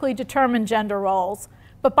biologically determined gender roles,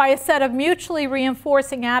 but by a set of mutually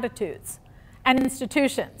reinforcing attitudes and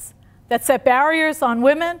institutions that set barriers on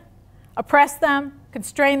women, oppress them,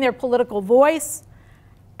 constrain their political voice,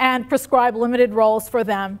 and prescribe limited roles for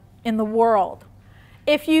them in the world.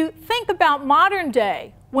 If you think about modern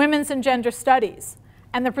day women's and gender studies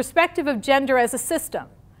and the perspective of gender as a system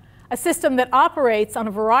that operates on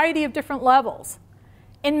a variety of different levels,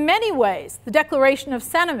 in many ways, the Declaration of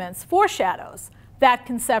Sentiments foreshadows that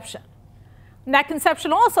conception. And that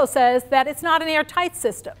conception also says that it's not an airtight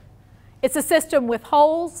system. It's a system with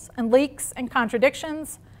holes and leaks and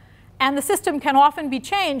contradictions, and the system can often be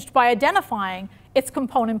changed by identifying its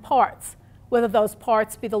component parts, whether those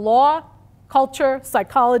parts be the law, culture,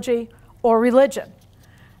 psychology, or religion.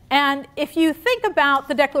 And if you think about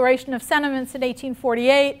the Declaration of Sentiments in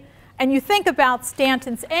 1848, and you think about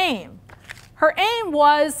Stanton's aim, her aim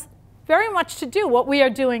was very much to do what we are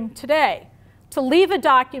doing today, to leave a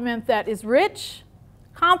document that is rich,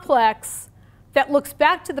 complex, that looks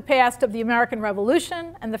back to the past of the American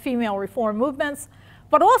Revolution and the female reform movements,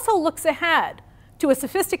 but also looks ahead to a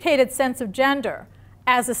sophisticated sense of gender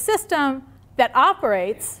as a system that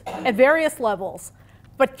operates at various levels,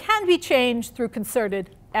 but can be changed through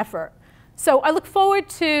concerted effort. So I look forward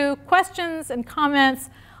to questions and comments.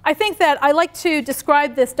 I think that I like to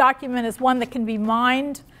describe this document as one that can be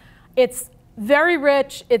mined. It's very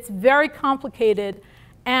rich, it's very complicated,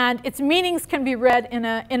 and its meanings can be read in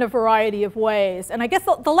a variety of ways. And I guess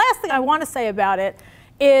the last thing I want to say about it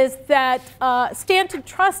is that Stanton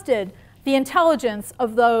trusted the intelligence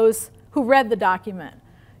of those who read the document.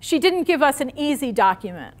 She didn't give us an easy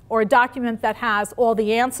document or a document that has all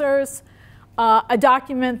the answers, a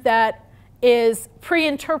document that is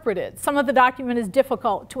pre-interpreted. Some of the document is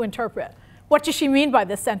difficult to interpret. What does she mean by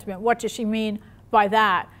this sentiment? What does she mean by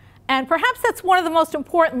that? And perhaps that's one of the most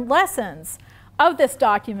important lessons of this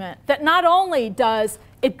document, that not only does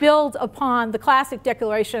it build upon the classic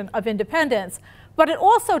Declaration of Independence, but it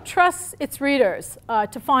also trusts its readers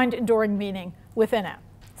to find enduring meaning within it.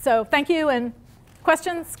 So thank you, and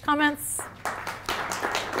questions, comments?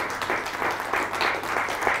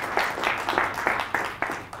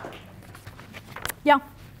 Yeah? How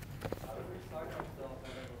do we psych ourselves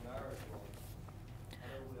out of a marriage role?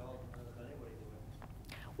 How do we all, how does anybody do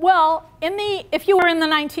it? Well, if you were in the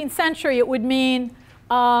 19th century, it would mean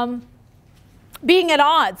being at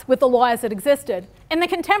odds with the law as it existed. In the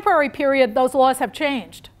contemporary period, those laws have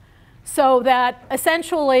changed. So that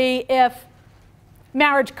essentially, if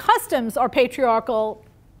marriage customs are patriarchal,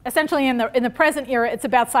 essentially in the present era, it's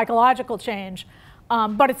about psychological change,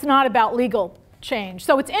 but it's not about legal change.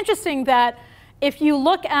 So it's interesting that if you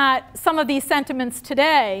look at some of these sentiments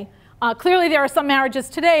today, clearly there are some marriages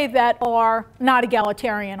today that are not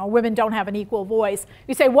egalitarian, or women don't have an equal voice.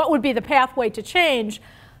 You say, what would be the pathway to change?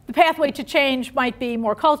 The pathway to change might be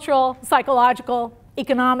more cultural, psychological,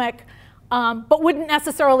 economic, but wouldn't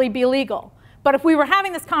necessarily be legal. But if we were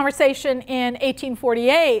having this conversation in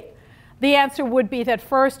 1848, the answer would be that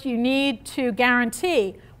first you need to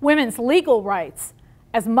guarantee women's legal rights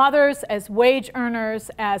as mothers, as wage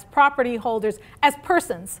earners, as property holders, as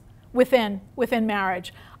persons within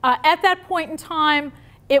marriage. At that point in time,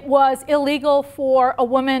 it was illegal for a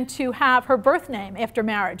woman to have her birth name after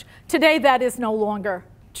marriage. Today, that is no longer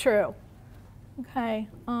true. Okay,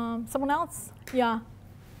 someone else? Yeah.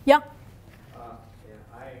 Yeah? As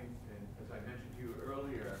I mentioned to you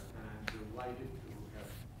earlier, and I'm delighted to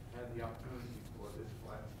have had the opportunity for this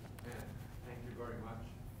class, and thank you very much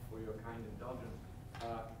for your kind indulgence.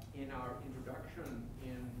 In our introduction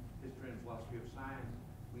in History and Philosophy of Science,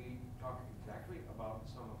 we talked exactly about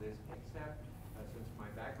some of this, except since my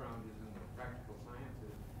background is in the practical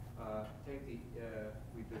sciences,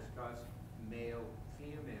 we discussed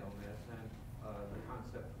male-femaleness and the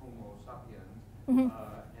concept Homo sapiens,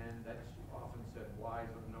 and that's often said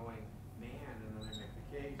wise of knowing man, and then I make the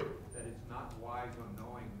case that it's not wise of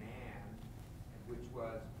knowing man, which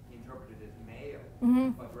was interpreted as male,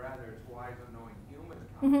 but rather it's wise of knowing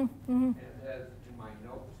And as to my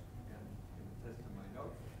notes, and as to my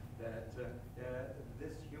notes, that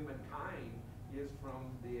this humankind is from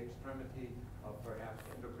the extremity of perhaps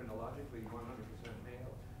endocrinologically 100%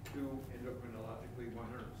 male to endocrinologically 100%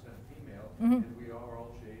 female, and we are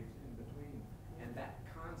all shades in between. And that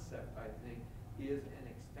concept, I think, is an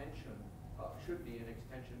extension, should be an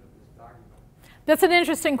extension of this document. That's an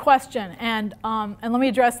interesting question, and let me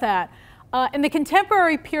address that. In the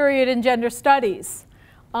contemporary period in gender studies,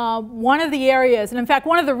 one of the areas, and in fact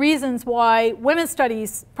one of the reasons why women's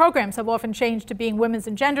studies programs have often changed to being women's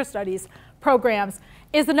and gender studies programs,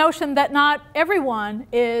 is the notion that not everyone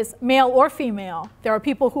is male or female. There are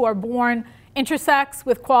people who are born intersex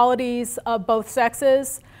with qualities of both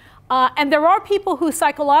sexes, and there are people who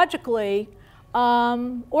psychologically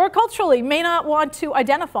or culturally may not want to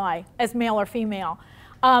identify as male or female.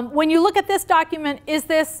 When you look at this document, is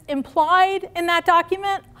this implied in that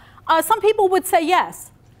document? Some people would say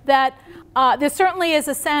yes, that there certainly is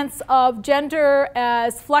a sense of gender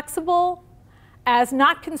as flexible, as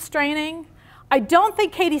not constraining. I don't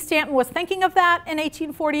think Katie Stanton was thinking of that in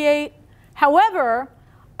 1848. However,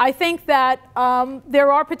 I think that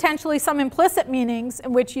there are potentially some implicit meanings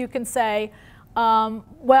in which you can say,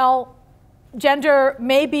 well, gender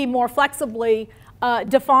may be more flexibly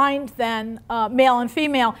defined than male and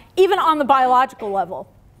female, even on the biological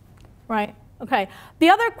level, right? Okay. The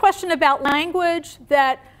other question about language,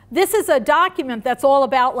 that this is a document that's all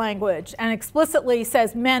about language and explicitly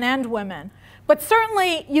says men and women. But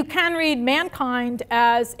certainly you can read mankind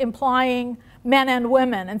as implying men and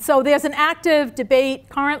women. And so there's an active debate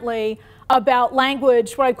currently about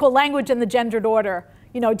language, what I call language in the gendered order.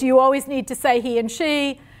 You know, do you always need to say he and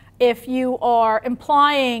she if you are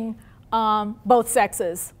implying both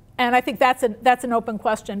sexes? And I think that's an open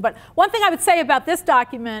question. But one thing I would say about this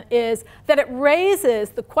document is that it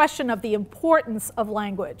raises the question of the importance of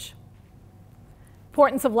language.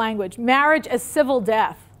 Importance of language. Marriage as civil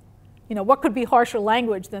death. You know, what could be harsher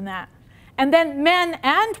language than that? And then men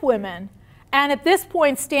and women. And at this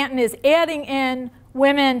point, Stanton is adding in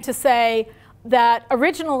women to say that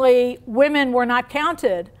originally women were not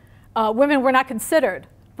counted. Women were not considered.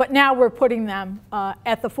 But now we're putting them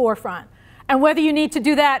at the forefront. And whether you need to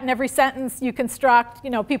do that in every sentence you construct, you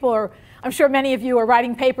know, people are, I'm sure many of you are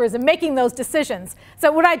writing papers and making those decisions.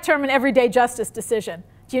 So what I term an everyday justice decision.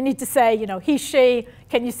 Do you need to say, you know, he, she,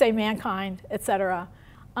 can you say mankind, et cetera?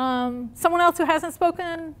 Someone else who hasn't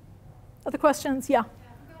spoken? Other questions? Yeah. I'm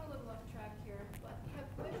going a little off track here, but have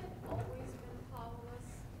women always been powerless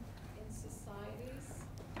in societies?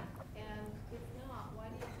 And if not, why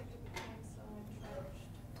do you think it became so entrenched?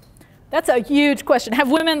 That's a huge question. Have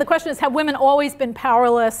women, the question is, have women always been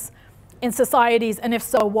powerless in societies, and if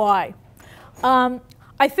so, why?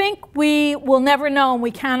 I think we will never know, and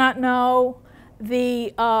we cannot know,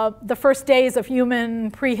 the first days of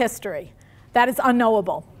human prehistory. That is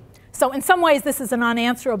unknowable. So in some ways, this is an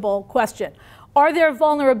unanswerable question. Are there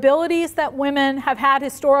vulnerabilities that women have had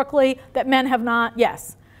historically that men have not?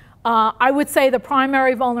 Yes. I would say the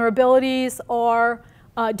primary vulnerabilities are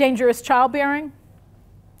dangerous childbearing,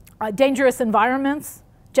 dangerous environments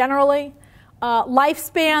generally,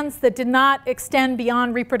 lifespans that did not extend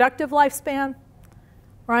beyond reproductive lifespan,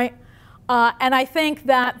 right? And I think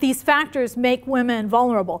that these factors make women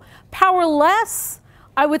vulnerable. Powerless,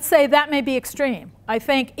 I would say that may be extreme. I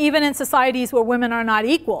think even in societies where women are not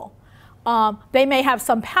equal, they may have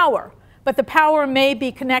some power, but the power may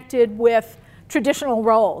be connected with traditional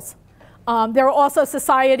roles. There are also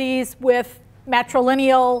societies with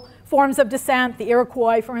matrilineal forms of descent, the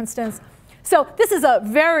Iroquois, for instance. So this is a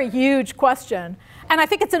very huge question, and I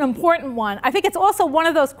think it's an important one. I think it's also one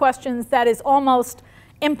of those questions that is almost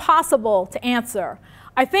impossible to answer.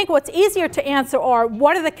 I think what's easier to answer are,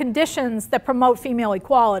 what are the conditions that promote female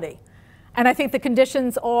equality? And I think the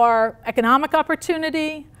conditions are economic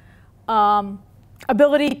opportunity,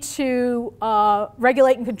 ability to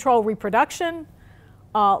regulate and control reproduction,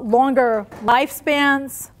 longer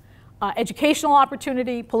lifespans, educational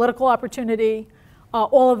opportunity, political opportunity,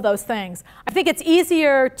 all of those things. I think it's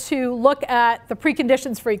easier to look at the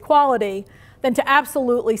preconditions for equality than to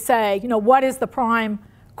absolutely say, you know, what is the prime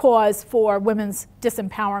cause for women's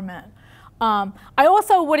disempowerment. I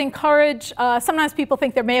also would encourage, sometimes people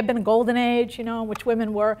think there may have been a golden age, you know, in which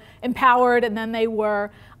women were empowered and then they were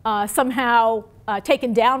somehow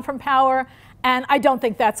taken down from power, and I don't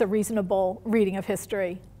think that's a reasonable reading of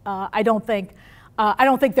history. I don't think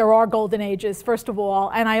there are golden ages, first of all,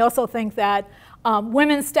 and I also think that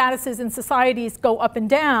women's statuses in societies go up and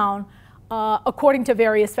down according to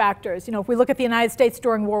various factors. You know, if we look at the United States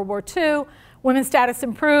during World War II, women's status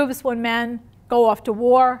improves when men go off to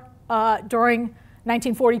war during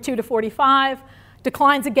 1942 to 45,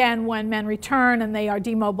 declines again when men return and they are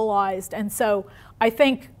demobilized. And so I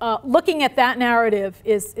think looking at that narrative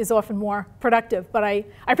is often more productive. But I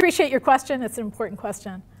appreciate your question. It's an important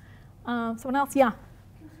question. Someone else? Yeah.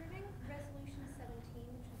 Concerning Resolution 17,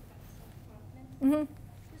 which is about self-confidence, Mm-hmm.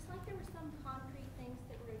 just like there were some concrete things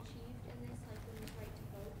that were achieved in this, like women's right to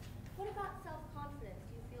vote, what about self-confidence?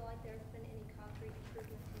 Do you feel like there's been any concrete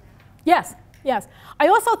improvements in that? Yes, yes. I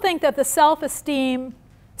also think that the self-esteem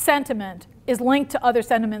sentiment is linked to other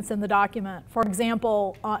sentiments in the document. For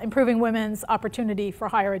example, improving women's opportunity for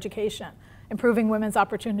higher education, improving women's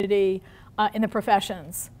opportunity in the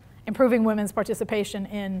professions, improving women's participation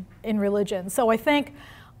in religion. So I think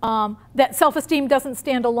that self-esteem doesn't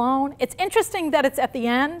stand alone. It's interesting that it's at the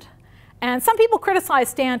end. And some people criticize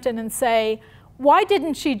Stanton and say, why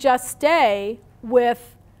didn't she just stay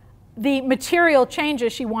with the material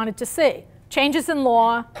changes she wanted to see? Changes in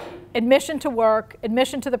law, admission to work,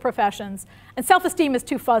 admission to the professions, and self-esteem is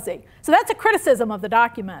too fuzzy. So that's a criticism of the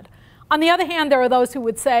document. On the other hand, there are those who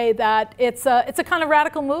would say that it's a kind of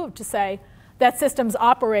radical move to say that systems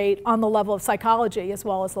operate on the level of psychology as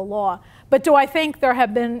well as the law. But do I think there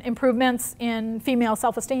have been improvements in female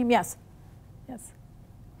self-esteem? Yes. Yes.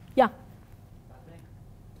 Yeah. I think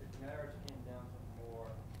if marriage came down to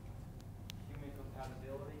more human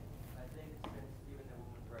compatibility, I think since even the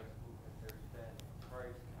women's rights movement, there's been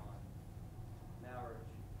price on marriage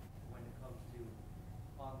when it comes to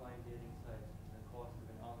online dating sites and the cost of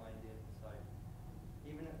an online dating site.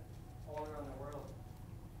 Even if all around the world,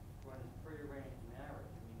 when it's prearranged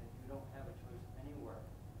marriage, I mean, if you don't have a choice anywhere,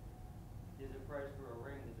 there's a price for a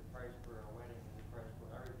ring, there's a price for a wedding, there's a price for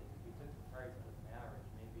everything. If you took the price out of marriage,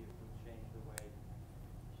 maybe it would change the way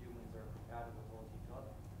humans are compatible with each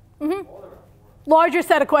other. Mm-hmm. All around the world. Larger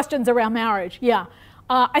set of questions around marriage, yeah.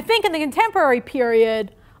 I think in the contemporary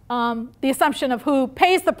period, the assumption of who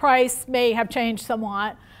pays the price may have changed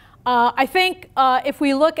somewhat. I think if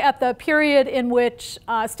we look at the period in which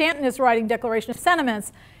Stanton is writing Declaration of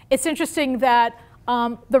Sentiments, it's interesting that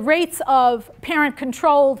the rates of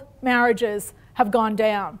parent-controlled marriages have gone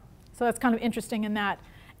down. So that's kind of interesting in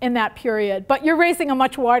that period. But you're raising a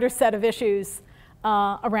much wider set of issues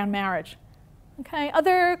around marriage. Okay,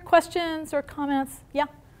 other questions or comments? Yeah?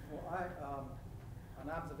 Well, an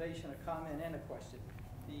observation, a comment, and a question.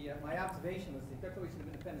 My observation was the Declaration of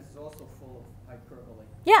Independence is also full of hyperbole.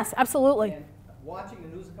 Yes, absolutely. And watching the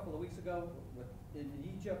news a couple of weeks ago in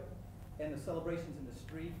Egypt and the celebrations in the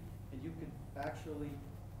street, and you could actually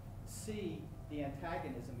see the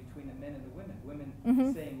antagonism between the men and the women.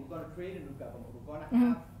 Women saying, we're going to create a new government, we're going to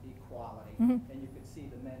have equality, and you could see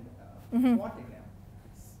the men wanting them.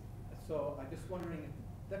 So I'm just wondering if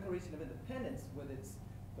the Declaration of Independence, with its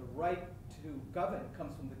the right to govern,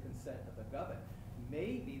 comes from the consent of the governed.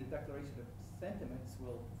 Maybe the Declaration of Sentiments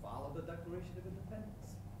will follow the Declaration of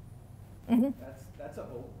Independence. That's a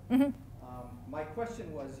hope. My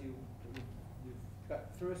question was, you've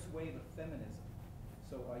got first wave of feminism.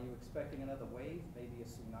 So are you expecting another wave, maybe a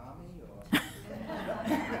tsunami? Or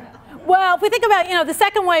Well, if we think about, the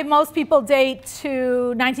second wave, most people date to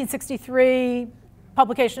 1963,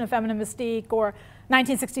 publication of Feminine Mystique, or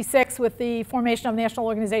 1966 with the formation of National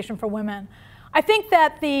Organization for Women. I think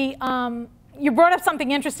that you brought up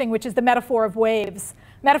something interesting, which is the metaphor of waves.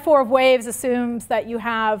 Metaphor of waves assumes that you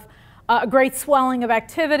have a great swelling of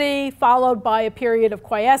activity, followed by a period of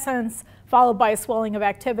quiescence, followed by a swelling of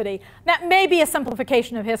activity. That may be a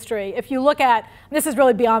simplification of history. If you look at, this is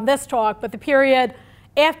really beyond this talk, but the period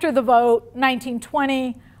after the vote,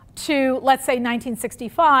 1920 to, let's say,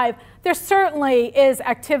 1965, there certainly is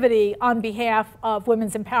activity on behalf of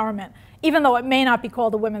women's empowerment, even though it may not be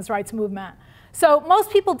called a women's rights movement. So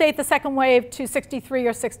most people date the second wave to 63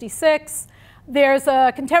 or 66. There's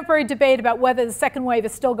a contemporary debate about whether the second wave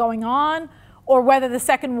is still going on or whether the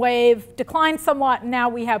second wave declined somewhat and now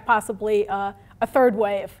we have possibly a third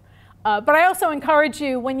wave. But I also encourage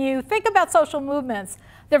you, when you think about social movements,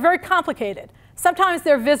 they're very complicated. Sometimes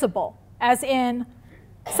they're visible, as in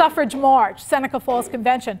suffrage march, Seneca Falls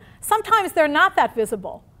Convention. Sometimes they're not that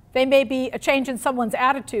visible. They may be a change in someone's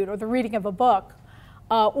attitude or the reading of a book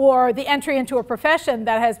or the entry into a profession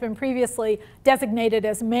that has been previously designated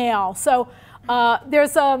as male. So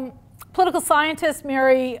there's a political scientist,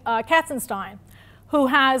 Mary Katzenstein, who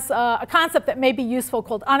has a concept that may be useful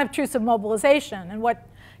called unobtrusive mobilization. And what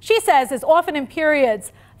she says is often in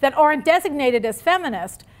periods that aren't designated as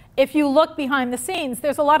feminist, if you look behind the scenes,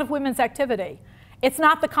 there's a lot of women's activity. It's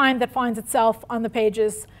not the kind that finds itself on the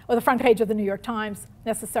pages or the front page of the New York Times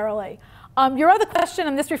necessarily. Your other question,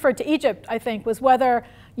 and this referred to Egypt, I think, was whether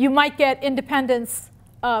you might get independence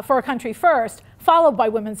for a country first, followed by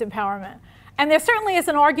women's empowerment. And there certainly is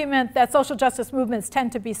an argument that social justice movements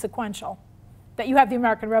tend to be sequential, that you have the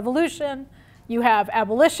American Revolution, you have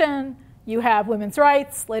abolition, you have women's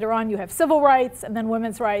rights, later on you have civil rights, and then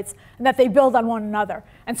women's rights, and that they build on one another.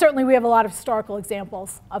 And certainly we have a lot of historical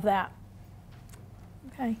examples of that.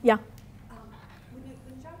 Okay, yeah? When you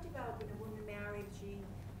talked about when a woman married, she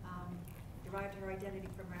derived her identity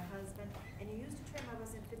from her husband, and you used a term I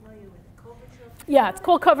wasn't familiar with, coverture? Yeah, it's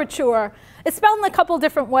called coverture. It's spelled in a couple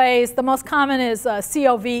different ways. The most common is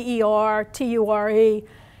C-O-V-E-R-T-U-R-E.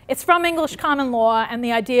 It's from English common law, and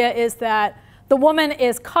the idea is that the woman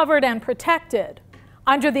is covered and protected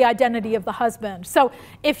under the identity of the husband. So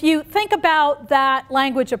if you think about that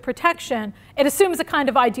language of protection, it assumes a kind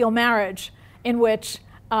of ideal marriage in which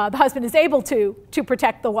the husband is able to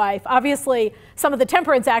protect the wife. Obviously, some of the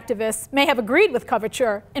temperance activists may have agreed with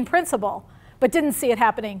coverture in principle, but didn't see it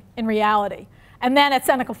happening in reality. And then at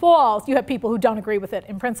Seneca Falls, you have people who don't agree with it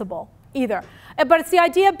in principle either. But it's the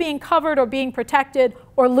idea of being covered or being protected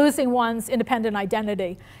or losing one's independent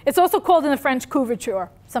identity. It's also called in the French couverture,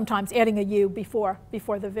 sometimes adding a U before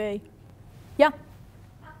the V. Yeah?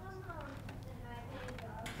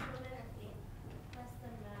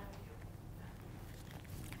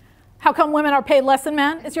 How come women are paid less than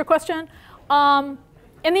men, is your question? In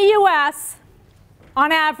the US,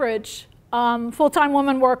 on average, full-time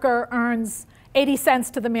woman worker earns 80 cents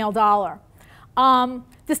to the male dollar.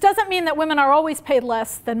 This doesn't mean that women are always paid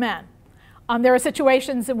less than men. There are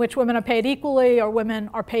situations in which women are paid equally or women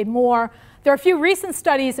are paid more. There are a few recent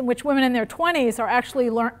studies in which women in their 20s are actually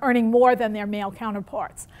earning more than their male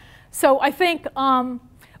counterparts. So I think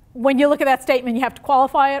when you look at that statement, you have to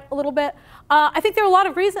qualify it a little bit. I think there are a lot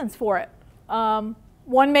of reasons for it.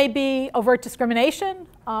 One may be overt discrimination.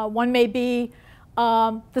 One may be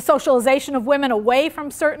the socialization of women away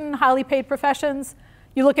from certain highly paid professions.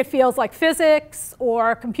 You look at fields like physics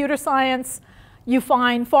or computer science, you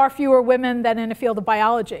find far fewer women than in a field of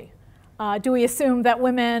biology. Do we assume that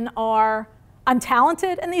women are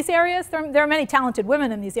untalented in these areas? There are many talented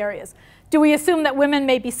women in these areas. Do we assume that women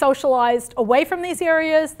may be socialized away from these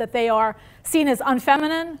areas, that they are seen as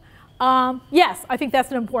unfeminine? Yes, I think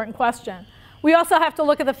that's an important question. We also have to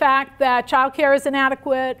look at the fact that childcare is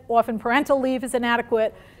inadequate, often parental leave is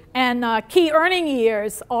inadequate, and key earning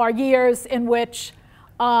years are years in which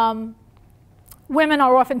women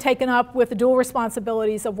are often taken up with the dual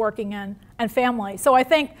responsibilities of working and family. So I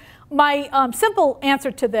think my simple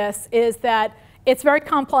answer to this is that it's very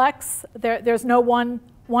complex. There's no one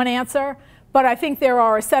answer, but I think there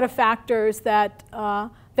are a set of factors that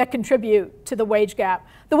contribute to the wage gap.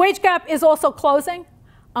 The wage gap is also closing,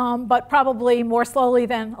 but probably more slowly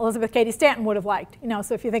than Elizabeth Cady Stanton would have liked.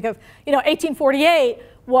 So if you think of 1848,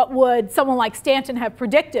 what would someone like Stanton have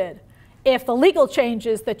predicted if the legal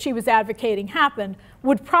changes that she was advocating happened?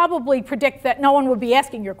 Would probably predict that no one would be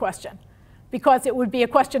asking your question because it would be a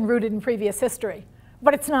question rooted in previous history.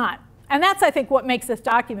 But it's not. And that's, I think, what makes this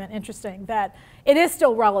document interesting, that it is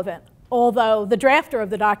still relevant, although the drafter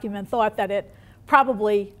of the document thought that it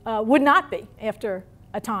probably would not be after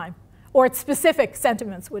a time, or its specific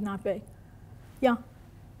sentiments would not be. Yeah?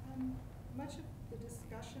 Much of the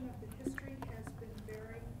discussion of the history has been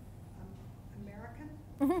very American.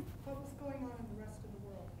 Mm-hmm. What was going on in the rest of the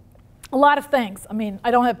world? A lot of things. I mean,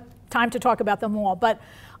 I don't have time to talk about them all, but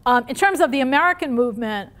in terms of the American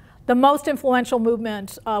movement, the most influential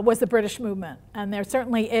movement was the British movement. And there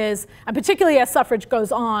certainly is, and particularly as suffrage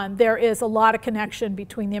goes on, there is a lot of connection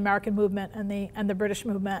between the American movement and the British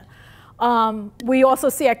movement. We also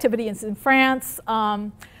see activities in France.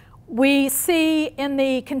 We see in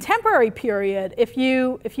the contemporary period, if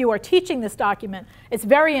you are teaching this document, it's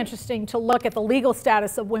very interesting to look at the legal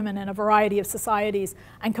status of women in a variety of societies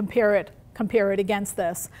and compare it against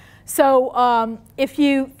this. So if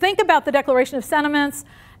you think about the Declaration of Sentiments,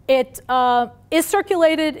 it is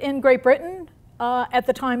circulated in Great Britain at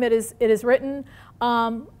the time it is written.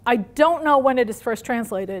 I don't know when it is first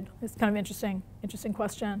translated. It's kind of interesting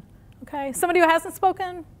question. Okay, somebody who hasn't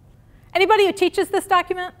spoken? Anybody who teaches this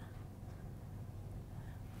document?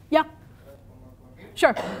 Yeah? Sure.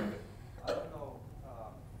 I don't know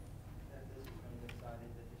that this is going to get cited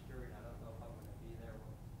in the history, and I don't know if I'm going to be there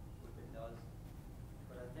if it does.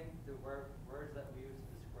 But I think the words that we use to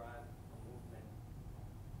describe a movement,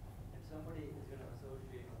 if somebody is going to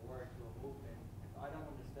associate a word to a movement, if I don't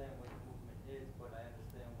understand what a movement is, but I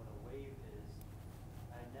understand what a wave is,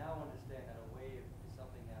 I now understand that a wave is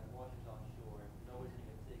something that washes on shore. It's always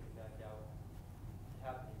going to get taken back out to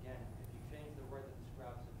happen again. If you change the word that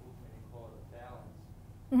describes a movement and call it a balance,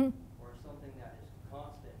 Mm-hmm. or something that is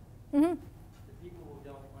constant, Mm-hmm. the people who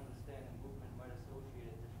don't understand the movement might associate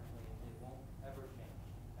it differently, and it won't ever change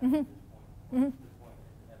Mm-hmm. at this point. Mm-hmm.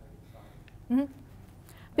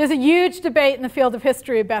 There's a huge debate in the field of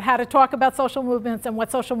history about how to talk about social movements and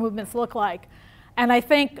what social movements look like. And I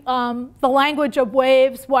think the language of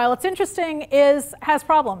waves, while it's interesting, has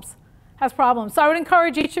problems. So I would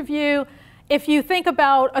encourage each of you, if you think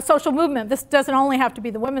about a social movement, this doesn't only have to be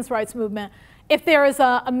the women's rights movement, if there is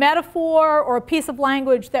a metaphor or a piece of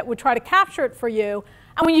language that would try to capture it for you,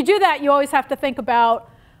 and when you do that, you always have to think about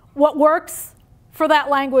what works for that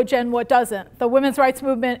language and what doesn't. The women's rights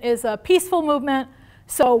movement is a peaceful movement,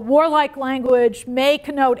 so warlike language may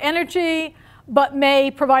connote energy, but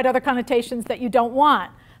may provide other connotations that you don't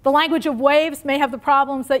want. The language of waves may have the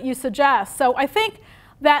problems that you suggest. So I think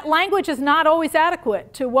that language is not always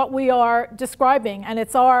adequate to what we are describing, and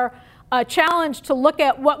it's our challenge to look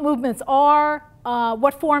at what movements are,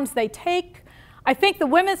 what forms they take. I think the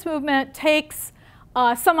women's movement takes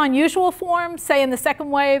some unusual forms, say in the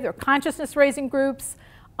second wave, they're consciousness-raising groups,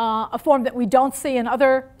 a form that we don't see in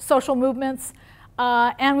other social movements.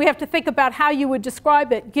 And we have to think about how you would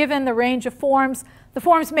describe it given the range of forms. The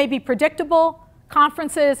forms may be predictable,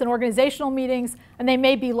 conferences and organizational meetings, and they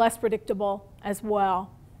may be less predictable as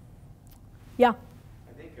well. Yeah?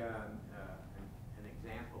 I think an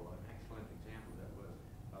example, an excellent example that was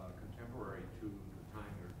contemporary to the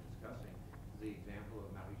time you're discussing is the example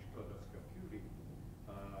of Marie Sklodowska-Curie.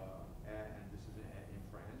 And this is in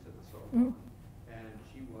France at the Sorbonne. And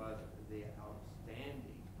she was the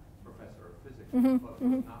outstanding professor of physics, but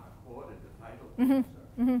was not accorded the title professor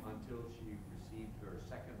until she received her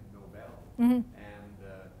second Nobel. And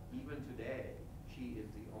even today, she is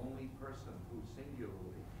the only person who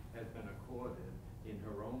singularly has been accorded in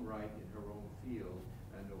her own right, in her own field,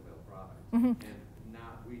 a Nobel Prize. And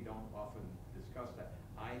now we don't often discuss that.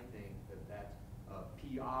 I think that that's a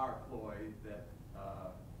PR ploy that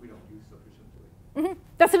we don't use sufficiently.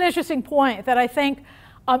 That's an interesting point, that I think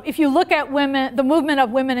if you look at women, the movement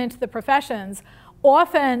of women into the professions,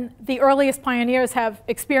 often the earliest pioneers have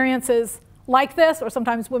experiences like this, or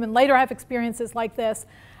sometimes women later have experiences like this.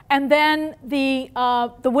 And then the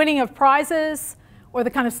winning of prizes or the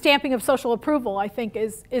kind of stamping of social approval, I think,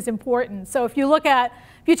 is important. So if you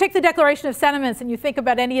take the Declaration of Sentiments and you think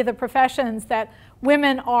about any of the professions that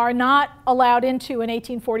women are not allowed into in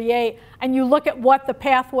 1848, and you look at what the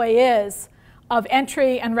pathway is of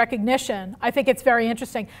entry and recognition, I think it's very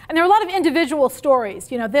interesting. And there are a lot of individual stories.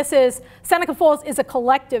 You know, Seneca Falls is a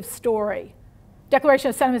collective story. Declaration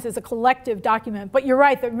of Sentiments is a collective document. But you're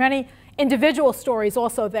right, there are many individual stories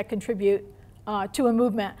also that contribute to a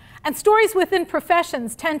movement. And stories within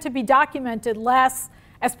professions tend to be documented less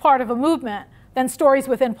as part of a movement than stories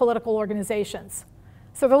within political organizations.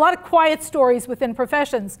 So there are a lot of quiet stories within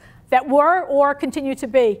professions that were or continue to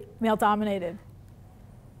be male-dominated.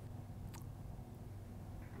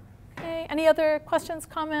 Okay, any other questions,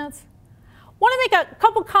 comments? I want to make a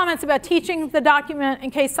couple comments about teaching the document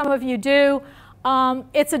in case some of you do.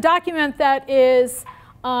 It's a document that is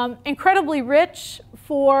incredibly rich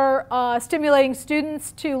for stimulating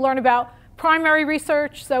students to learn about primary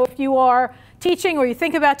research. So if you are teaching or you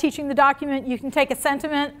think about teaching the document, you can take a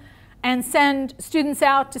sentiment and send students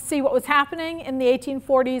out to see what was happening in the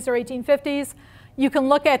 1840s or 1850s. You can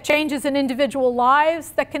look at changes in individual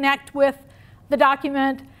lives that connect with the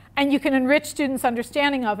document, and you can enrich students'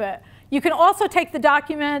 understanding of it. You can also take the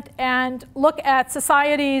document and look at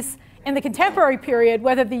societies in the contemporary period,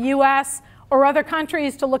 whether the US or other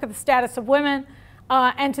countries, to look at the status of women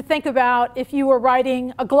and to think about, if you were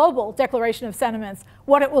writing a global Declaration of Sentiments,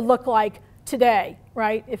 what it would look like today,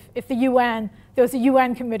 right? If the UN, there was a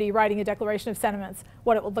UN committee writing a Declaration of Sentiments,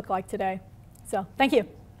 what it would look like today. So thank you.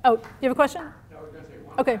 Oh, do you have a question? No, I was going to say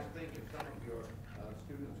one okay. last thing. If some of your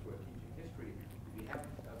students who are teaching history, if you haven't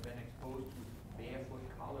been exposed to Barefoot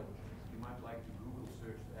College, you might like to Google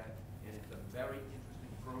search that. And it's a very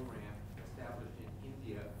interesting program established in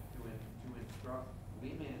India to instruct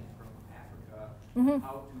women from Africa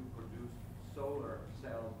how to produce solar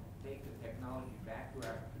cells, take the technology back to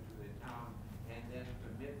Africa to their town, and then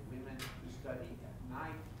permit women to study at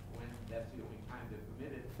night when that's the only time they're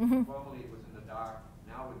permitted. Formerly it was in the dark.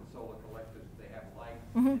 Now with solar collectors, they have light,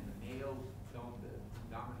 and the males don't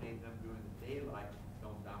dominate them during the daylight,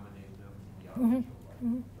 don't dominate them in the artificial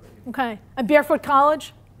light. Okay. And Barefoot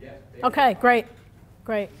College? Yes. Okay, great.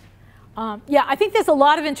 Great. Yeah, I think there's a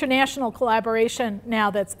lot of international collaboration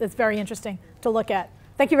now that's very interesting to look at.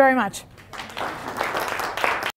 Thank you very much.